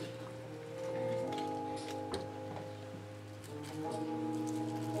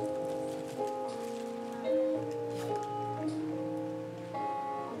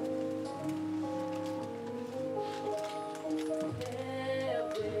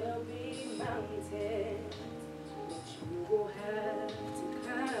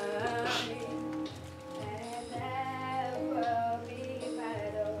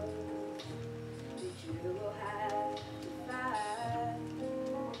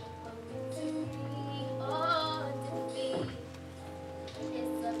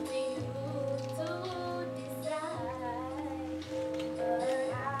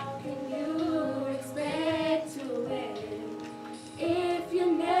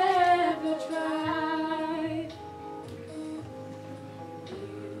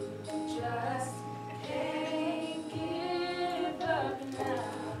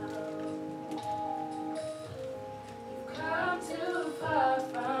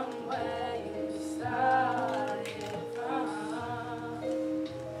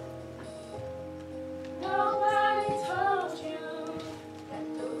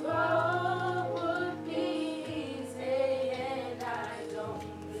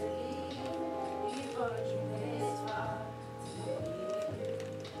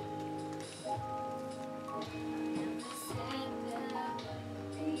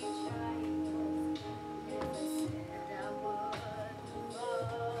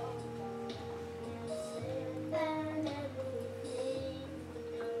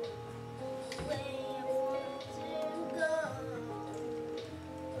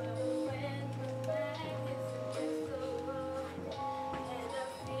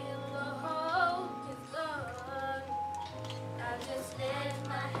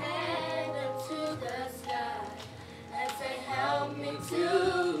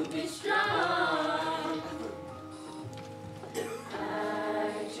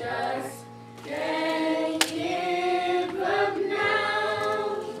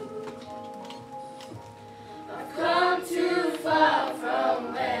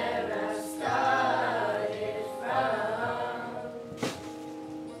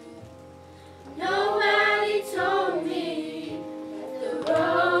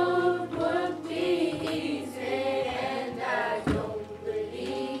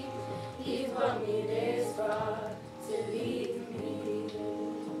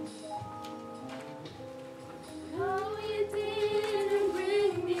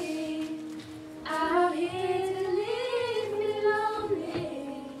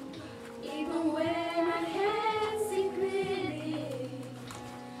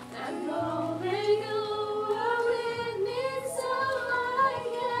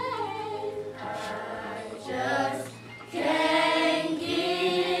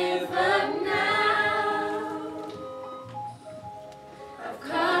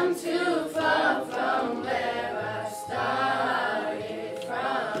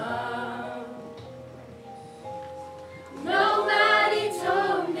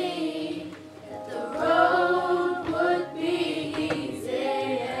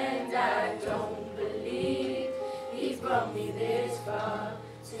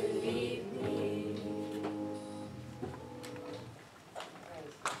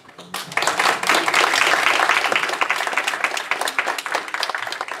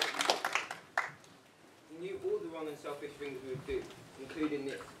 including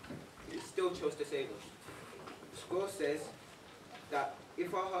this. He still chose to save us. The score says that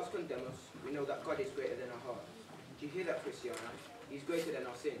if our hearts condemn us, we know that God is greater than our heart. Do you hear that, Christiana? He's greater than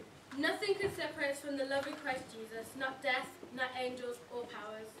our sin. Nothing can separate us from the love of Christ Jesus, not death, not angels or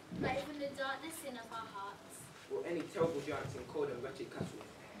powers. Not even the darkness in of our hearts. Or any terrible giants in cold and wretched castles.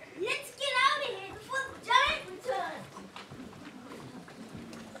 Let's get out of here before the giant returns!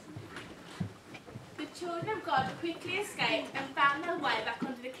 The children of God quickly escaped and found their way back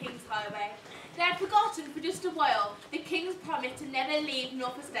onto the King's Highway. They had forgotten for just a while the king's promise to never leave nor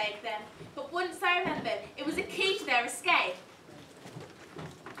forsake them. But once they remembered, it was a key to their escape.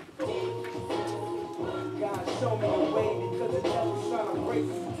 God, show me a way because the devil's trying to break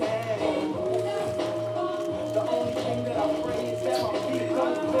me down. The only thing that I pray is that my feet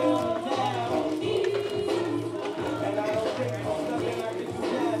don't fail me now. And I don't think there's nothing I can do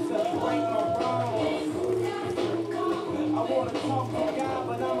now to right my wrongs. I want to talk to God,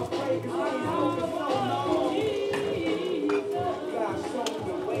 but I'm afraid because I ain't spoken so long. God, show me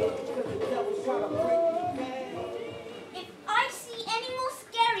the way because the devil's trying to break me down. If I see any more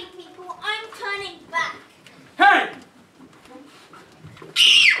scary people, I'm turning back. Hey!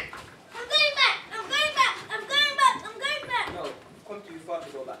 I'm going back! I'm going back! I'm going back! I'm going back! No, you've come too far to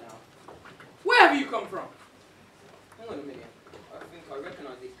go back now. Where have you come from? Hang on a minute. I think I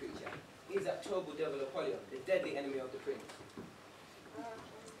recognise this creature. He's that terrible devil Apollyon, the deadly enemy of the prince.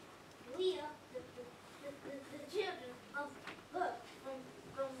 We are the children of God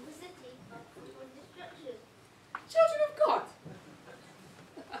from the city of destruction. Children of God?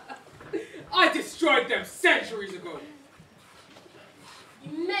 I destroyed them centuries ago.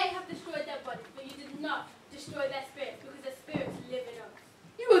 You may have destroyed their bodies, but you did not destroy their spirits, because their spirits live in us.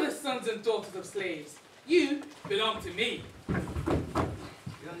 You are the sons and daughters of slaves. You belong to me. We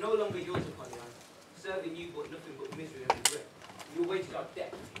are no longer yours, Apollyon. Serving you brought nothing but misery and regret. You awaited our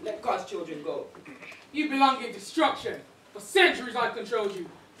death. Let God's children go. You belong in destruction. For centuries I've controlled you.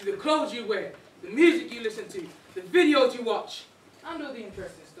 Through the clothes you wear, the music you listen to, the videos you watch, and all the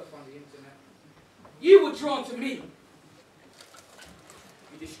interesting stuff on the internet. You were drawn to me.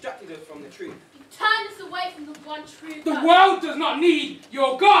 You distracted us from the truth. You turned us away from the one true The God. world does not need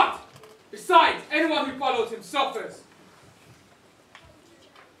your God. Besides, anyone who follows him suffers.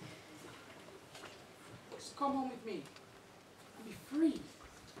 Just come home with me and be free.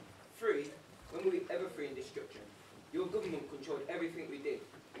 Free? When were we ever free in destruction? Your government controlled everything we did.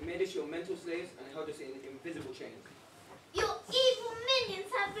 It made us your mental slaves and held us in invisible chains. Your evil minions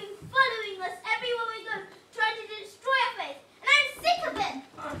have been following us everywhere we go, trying to destroy our faith, and I'm sick of it!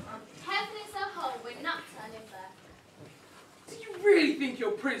 Heaven is our home, we're not turning back. Do you really think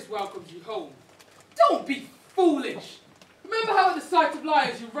your prince welcomes you home? Don't be foolish. Remember how at the sight of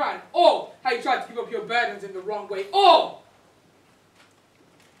lions you ran, or how you tried to give up your burdens in the wrong way, or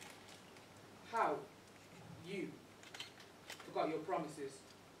how you forgot your promises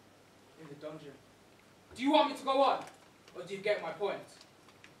in the dungeon. Do you want me to go on, or do you get my point?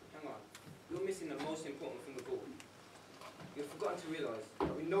 Hang on. You're missing the most important thing of all. You've forgotten to realise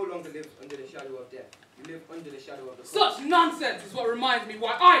that we no longer live under the shadow of death. We live under the shadow of the cross. Such nonsense is what reminds me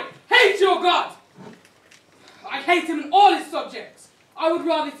why I hate your God. I hate him and all his subjects. I would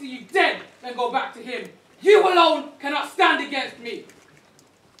rather see you dead than go back to him. You alone cannot stand against me.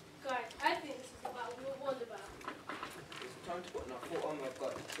 Guys, I think this is the battle we were warned about. It's time to put on our full armour of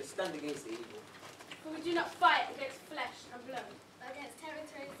God to stand against the evil. For we do not fight against flesh and blood, But against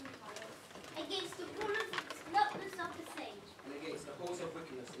territories and powers. Against the rulers of the darkness of the sage. And against the host of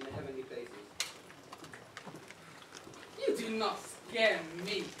wickedness in the heavenly places. You do not scare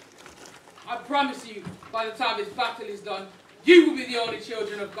me. I promise you, by the time this battle is done, you will be the only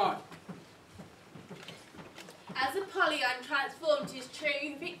children of God. As Apollyon transformed to his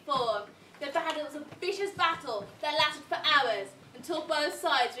terrific form, the battle was a vicious battle that lasted for hours, until both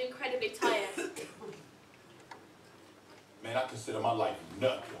sides were incredibly tired. Man, I consider my life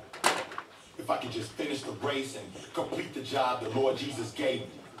nothing. If I could just finish the race and complete the job the Lord Jesus gave me.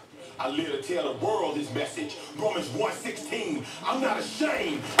 I live to tell the world his message. Romans 1:16. I'm not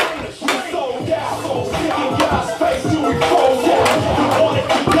ashamed. I ain't ashamed. Sold out. In God's face till we fold out. We want it,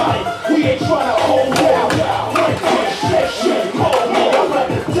 we got it. We ain't trying to hold out. Break this shit, hold me. I'd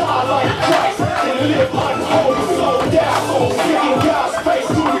rather die like Christ than live unholy. Sold out. In God's face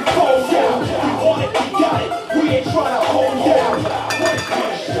till we fold out. We want it, we got it. We ain't trying to hold out. Break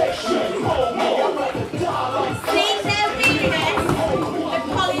this shit, hold me. I'd rather die like Christ. Seeing their weakness,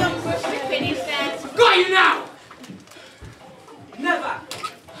 Apollyon rushed to finish theirs. Got you now! Never!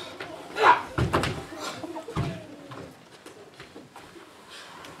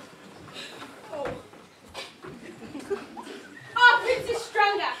 our prince is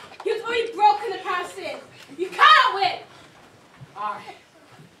stronger. He has already broken the power of sin. You cannot win.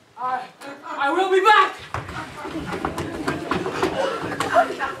 I will be back!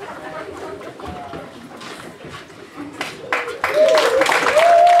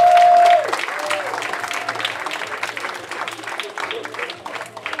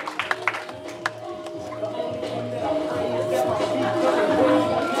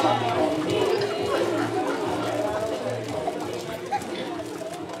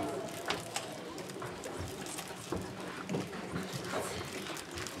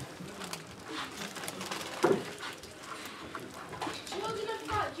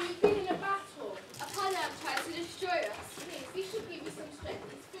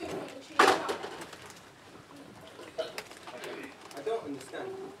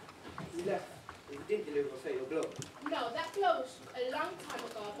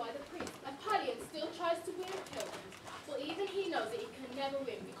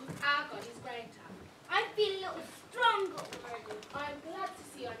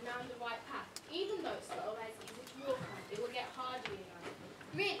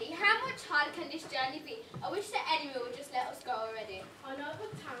 much harder can this journey be? I wish the enemy would just let us go already. I know of a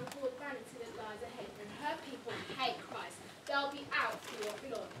town called Vanity that lies ahead, and her people hate Christ. They'll be out for your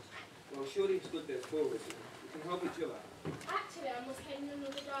blood. Well, surely it's good there's four of us. We can help each other. Actually, I must head in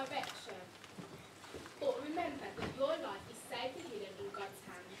another direction. But remember that your life is safe and hidden in God's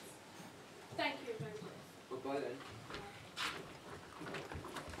hands. Thank you, Evangelist. Goodbye then.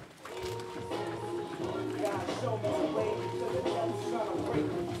 God, show me the way because the devil's trying to break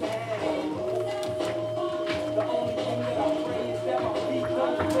me down. The only thing that I pray is that my feet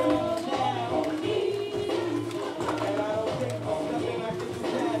don't fail me now. And I don't think there's nothing I can do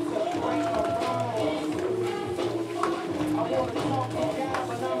now to right my wrongs. I want to talk to God,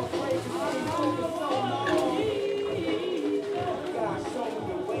 but I'm afraid to see for so long. God, show me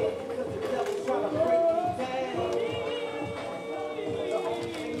the way because the devil's trying to break me down. The only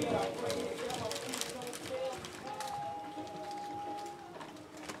thing that I pray is that my feet don't fail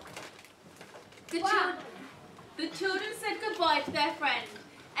me. The children said goodbye to their friend,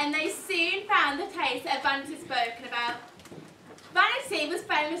 and they soon found the place that Vanity had spoken about. Vanity was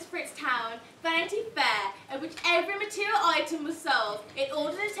famous for its town, Vanity Fair, at which every material item was sold in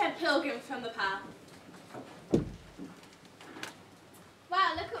order to tempt pilgrims from the path.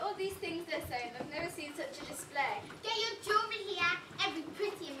 Wow, look at all these things they're selling. I've never seen such a display. Get your jewelry here. Every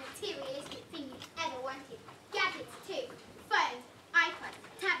pretty and materialistic thing you've ever wanted. Gadgets too. Phones, iPods,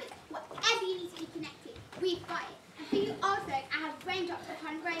 tablets, whatever you need to be connected, we've got it. And for you old folk, I have raindrops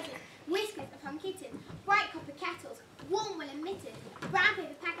upon roses, whiskers upon kittens, bright copper kettles, warm woolen mittens, brown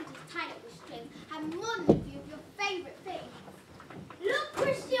paper packages tied up with strings, and more than a few of your favourite things. Look,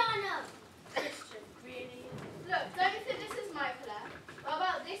 Christiana! Christian, really? Look, don't you think this is my colour? What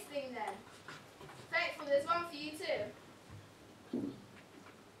about this thing then? Faithful, there's one for you too.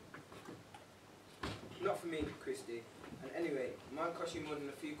 Not for me, Christy. And anyway, mine cost you more than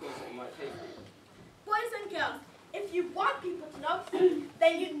a few coins that you might pay for. Boys and girls, if you want people to notice you,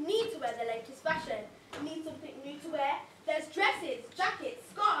 then you need to wear the latest fashion. You need something new to wear? There's dresses, jackets,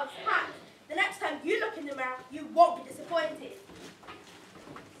 scarves, hats. The next time you look in the mirror, you won't be disappointed.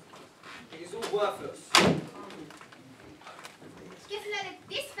 It is all worthless. Just look at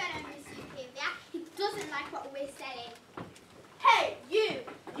this fellow, Miss Superior. He doesn't like what we're selling. Hey, you!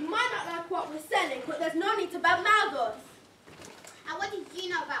 You might not like what we're selling, but there's no need to badmouth us. And what do you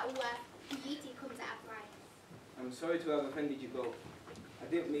know about work? Beauty comes at a price. I'm sorry to have offended you both. I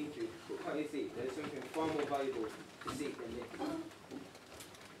didn't mean to, but can't you see, there is something far more valuable to seek than this.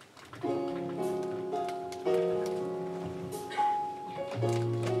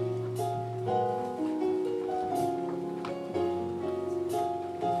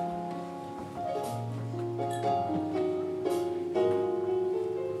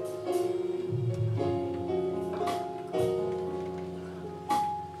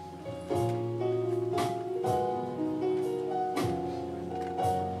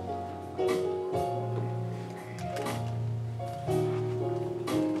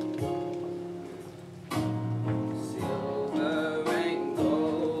 Silver and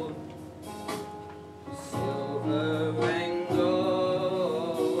gold.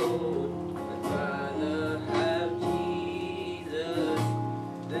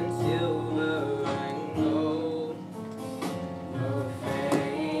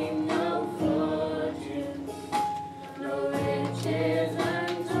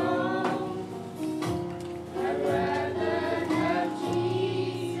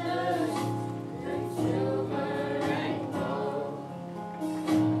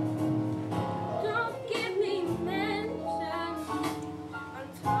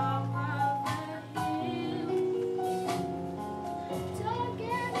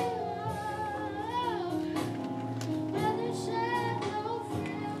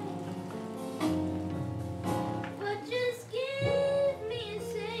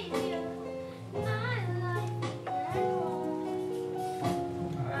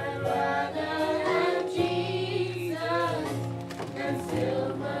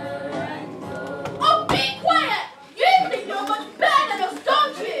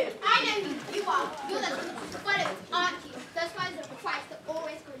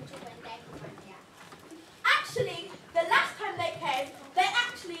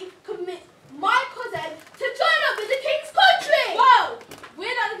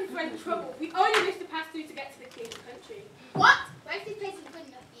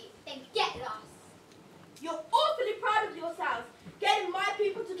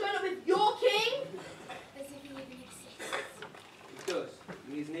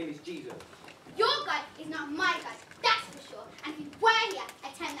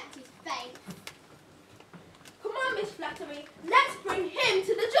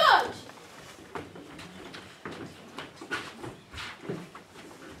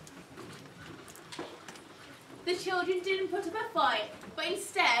 children didn't put up a fight, but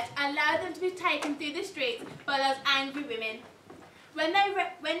instead allowed them to be taken through the streets by those angry women. When they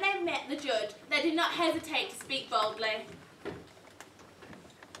met the judge, they did not hesitate to speak boldly.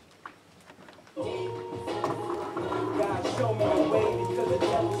 God, show me the way because the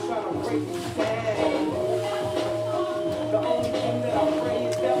devil's trying to break me down. The only thing that I pray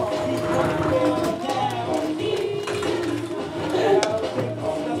is that my feet don't fail me now. And I don't think there's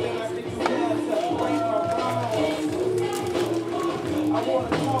nothing I can do now to break my bones. I want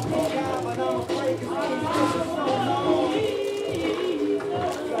to talk to God, but I'm afraid because I've been taking so long.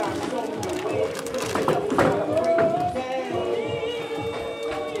 God, show me the way because the devil's trying to break me down.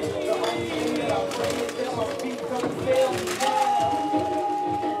 The only thing that I pray is that my feet don't fail me now.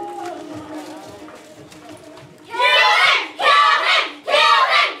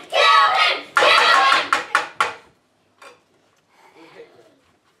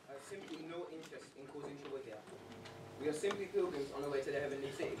 We are simply pilgrims on our way to the heavenly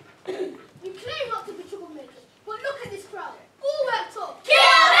city. You claim not to be troublemakers, but look at this crowd. All worked up. Kill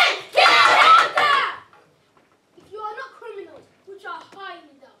him! Kill him! If you are not criminals, which are highly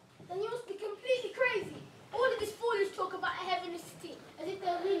doubt, then you must be completely crazy. All of this foolish talk about a heavenly city, as if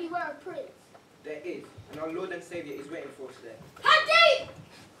there really were a prince. There is, and our Lord and Saviour is waiting for us there. How dare you!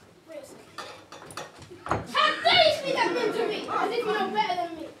 Wait a second. How dare you speak that mean to me, as if you know better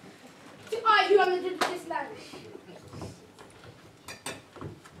than me? To I who am the judge of this land.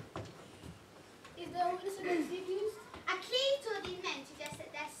 Is there a witness against the accused? Accused told these men suggest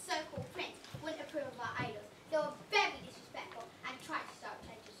that their so-called prince wouldn't approve of our idols. They were very disrespectful and tried to start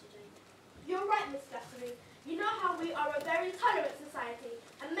religious agenda. You're right, Miss Bethany. You know how we are a very tolerant society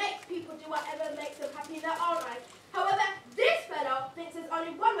and make people do whatever makes them happy in their own right. However, this fellow thinks there's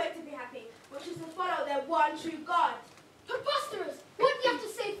only one way to be happy, which is to follow their one true God. Preposterous! What do you have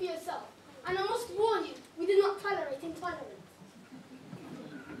to say for yourself? And I must warn you, we do not tolerate intolerance.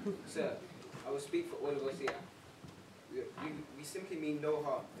 Sir, I will speak for all of us here. We simply mean no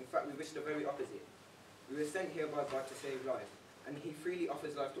harm. In fact, we wish the very opposite. We were sent here by God to save lives, and He freely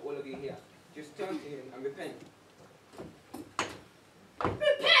offers life to all of you here. Just turn to Him and repent.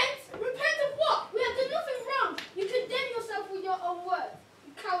 Repent? Repent of what? We have done nothing wrong. You condemn yourself with your own words.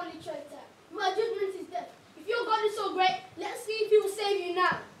 You cowardly traitor. My judgment is death. If your God is so great, let's see if He will save you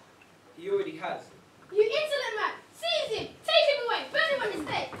now. He already has. You insolent man! Seize him! Take him away! Burn him on the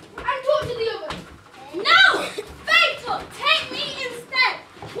stake! And torture the others! No! Faithful! Take me instead!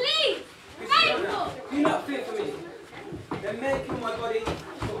 Please! Faithful! Do not fear for me. They may kill my body,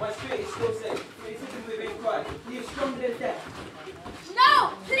 but my spirit is still safe. It is hidden within Christ. He is stronger than death.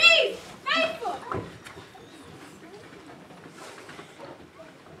 No! Please! Faithful!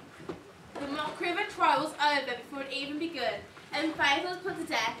 The mock river trial was over before it even begun, and Faithful was put to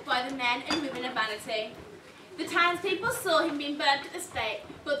death by the men and women of vanity. The townspeople saw him being burnt at the stake,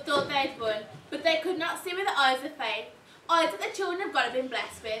 but thought they had won. But they could not see with the eyes of faith, eyes that the children of God had been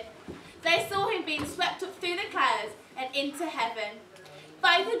blessed with. They saw him being swept up through the clouds and into heaven.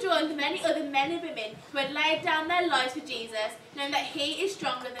 Faithful joined the many other men and women who had laid down their lives for Jesus, knowing that He is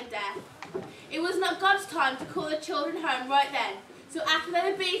stronger than death. It was not God's time to call the children home right then, so after they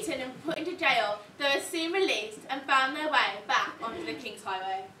were beaten and put into jail, they were soon released and found their way back onto the King's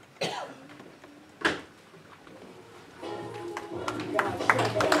Highway.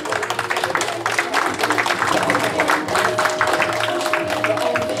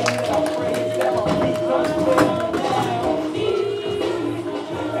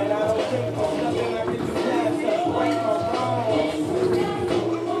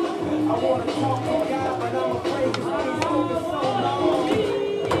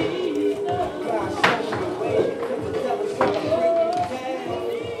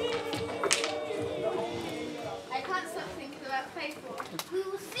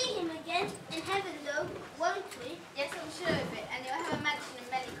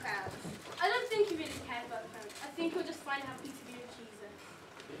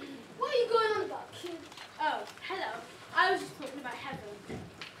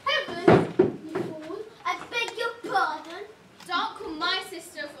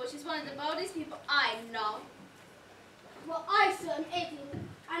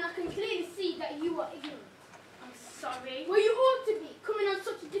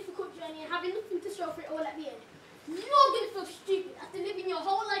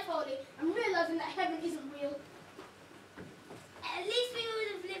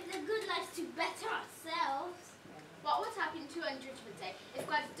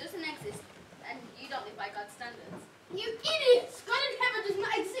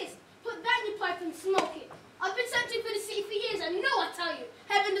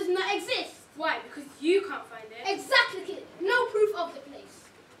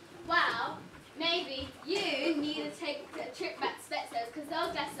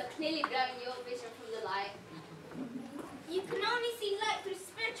 tests are clearly blurring your vision from the light. You can only see light through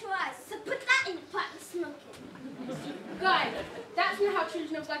spiritual eyes, so put that in the pipe and smoke it. Guys, that's not how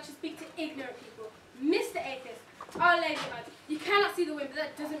children of God should speak to ignorant people. Mr. Atheist, Our Lady God, you cannot see the wind, but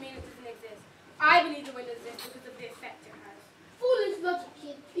that doesn't mean it doesn't exist. I believe the wind exists because of the effect it has. Foolish logic,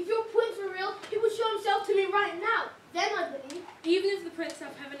 kid. If your points were real, he would show himself to me right now. Then I believe. Even if the Prince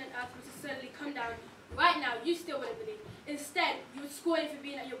of Heaven and Earth were to suddenly come down right now, you still wouldn't believe. Instead, you would scorn him for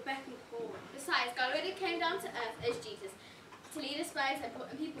being at your beck and call. Besides, God already came down to earth as Jesus to lead us by example,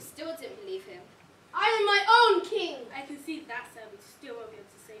 and people still didn't believe him. I am my own king. I can see that, sir, but you still won't be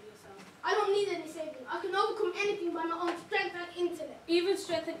able to save yourself. I don't need any saving. I can overcome anything by my own strength and intellect. Even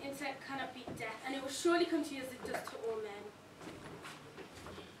strength and intellect cannot beat death, and it will surely come to you as it does to all men.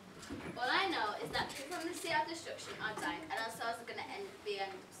 All I know is that people from the sea of destruction are dying, and our souls are going to be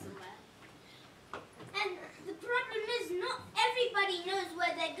end somewhere. And the problem is not everybody knows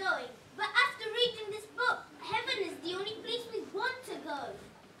where they're going. But after reading this book, heaven is the only place we want to go.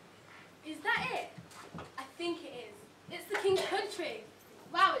 Is that it? I think it is. It's the King's country.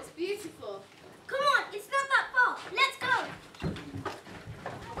 Wow, it's beautiful. Come on, it's not that far. Let's go.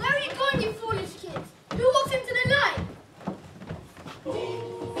 Where are you going, you foolish kids? Who walks into the light?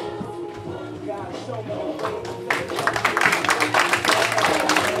 God, show me the way.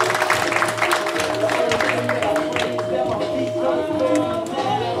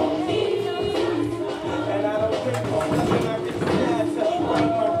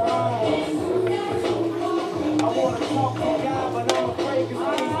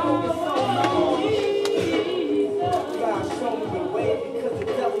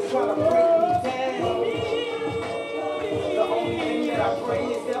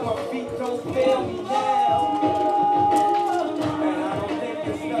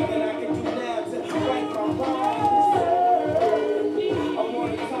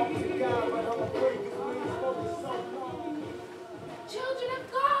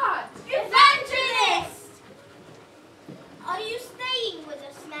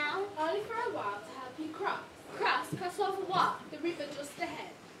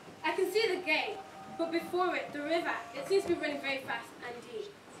 But before it, the river, it seems to be running very fast and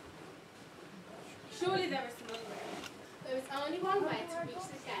deep. Surely there is some other way. There is only one way to reach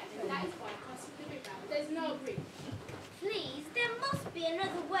the gate, and that is by crossing the river. There's no bridge. Please, there must be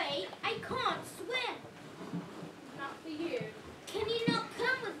another way. I can't swim. Not for you. Can you not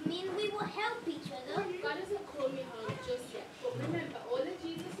come with me and we will help each other? God hasn't called me home just yet, but remember all of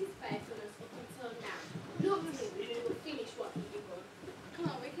Jesus' faithfulness up until now. Look to him and we will finish what he began. Come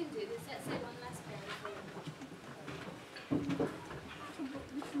on, we can do this. Let's say one last prayer.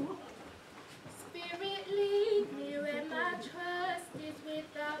 Spirit, lead me where my trust is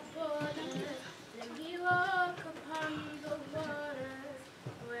without borders. Let me walk upon the waters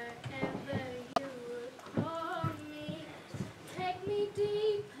wherever you would call me. Take me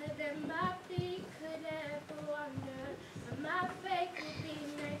deeper than my feet could ever wander, and my faith will be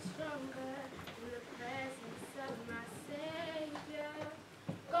made stronger in the presence of my Savior.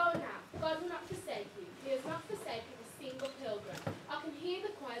 Go now. God will not forsake you. He has not forsaken a single pilgrim. I can hear the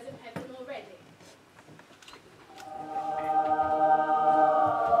choirs of heaven already.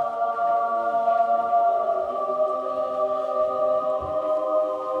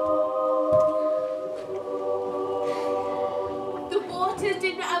 The waters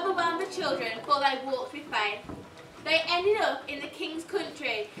did not overwhelm the children, for they walked with faith. They ended up in the King's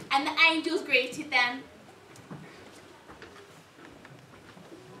country, and the angels greeted them.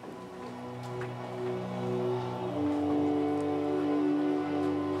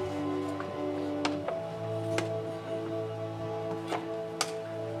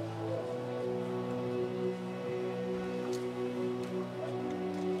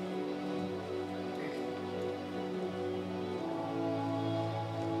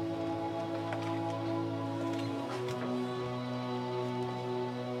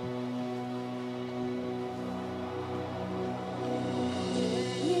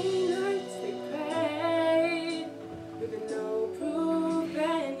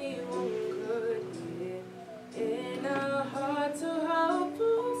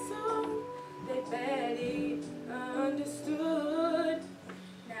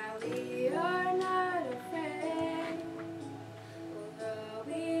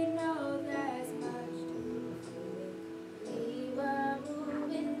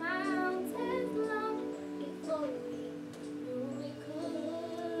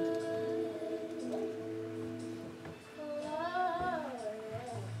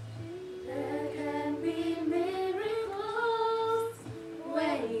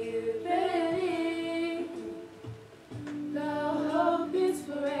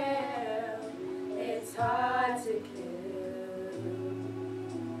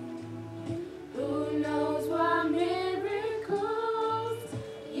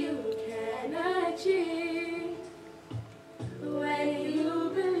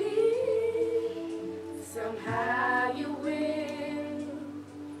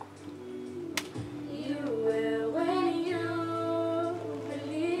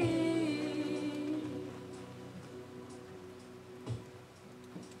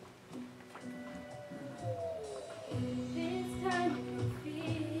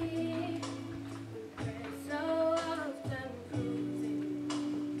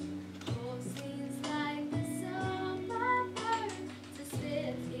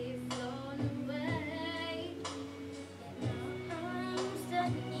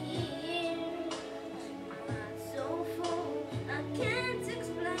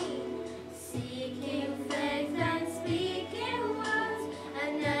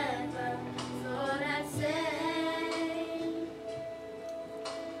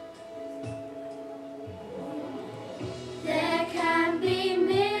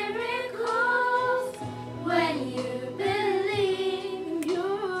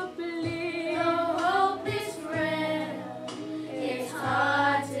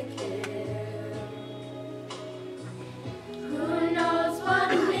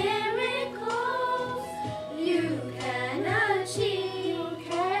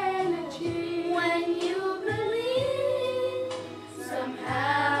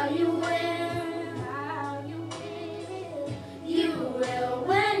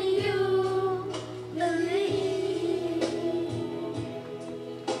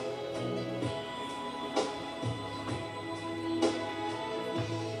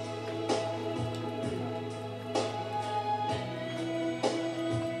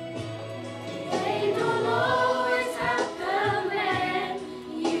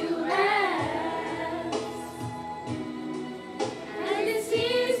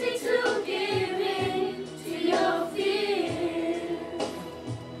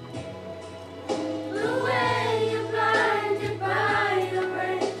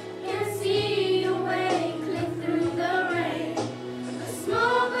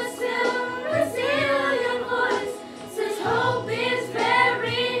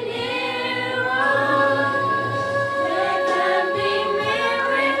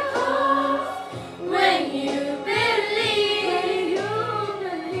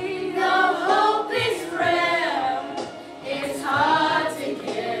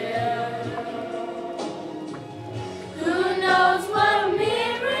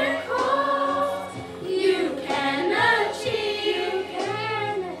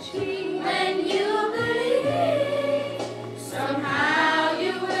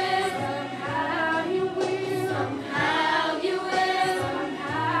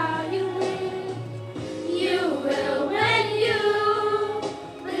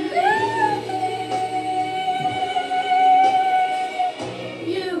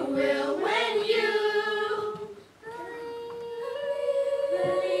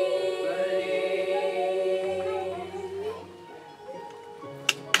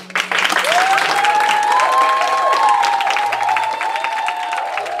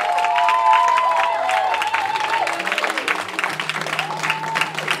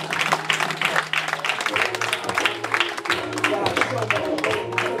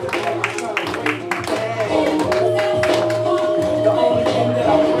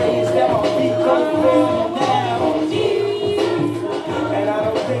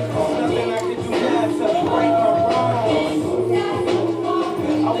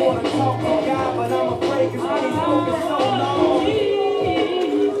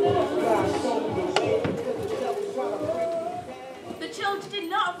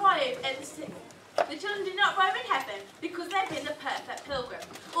 not arrive at the children did not arrive in heaven because they'd been the perfect pilgrim,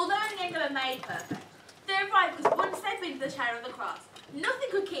 although in the end they were made perfect. They arrived because once they'd been to the shadow of the cross, nothing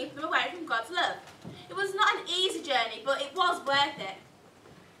could keep them away from God's love. It was not an easy journey, but it was worth it.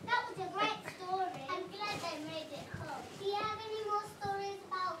 That was a great story. I'm glad they made it home. Do you have any more stories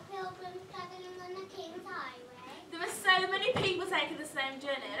about pilgrims travelling on the King's Highway? There are so many people taking the same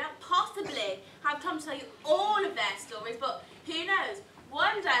journey. I don't possibly have time to tell you all of their stories, but who knows?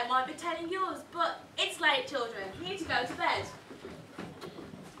 One day I might be telling yours, but it's late, children. You need to go to bed.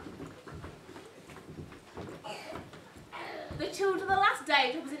 The children of the last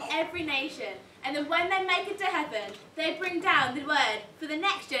days was in every nation, and then when they make it to heaven, they bring down the word for the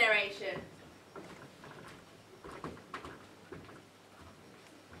next generation.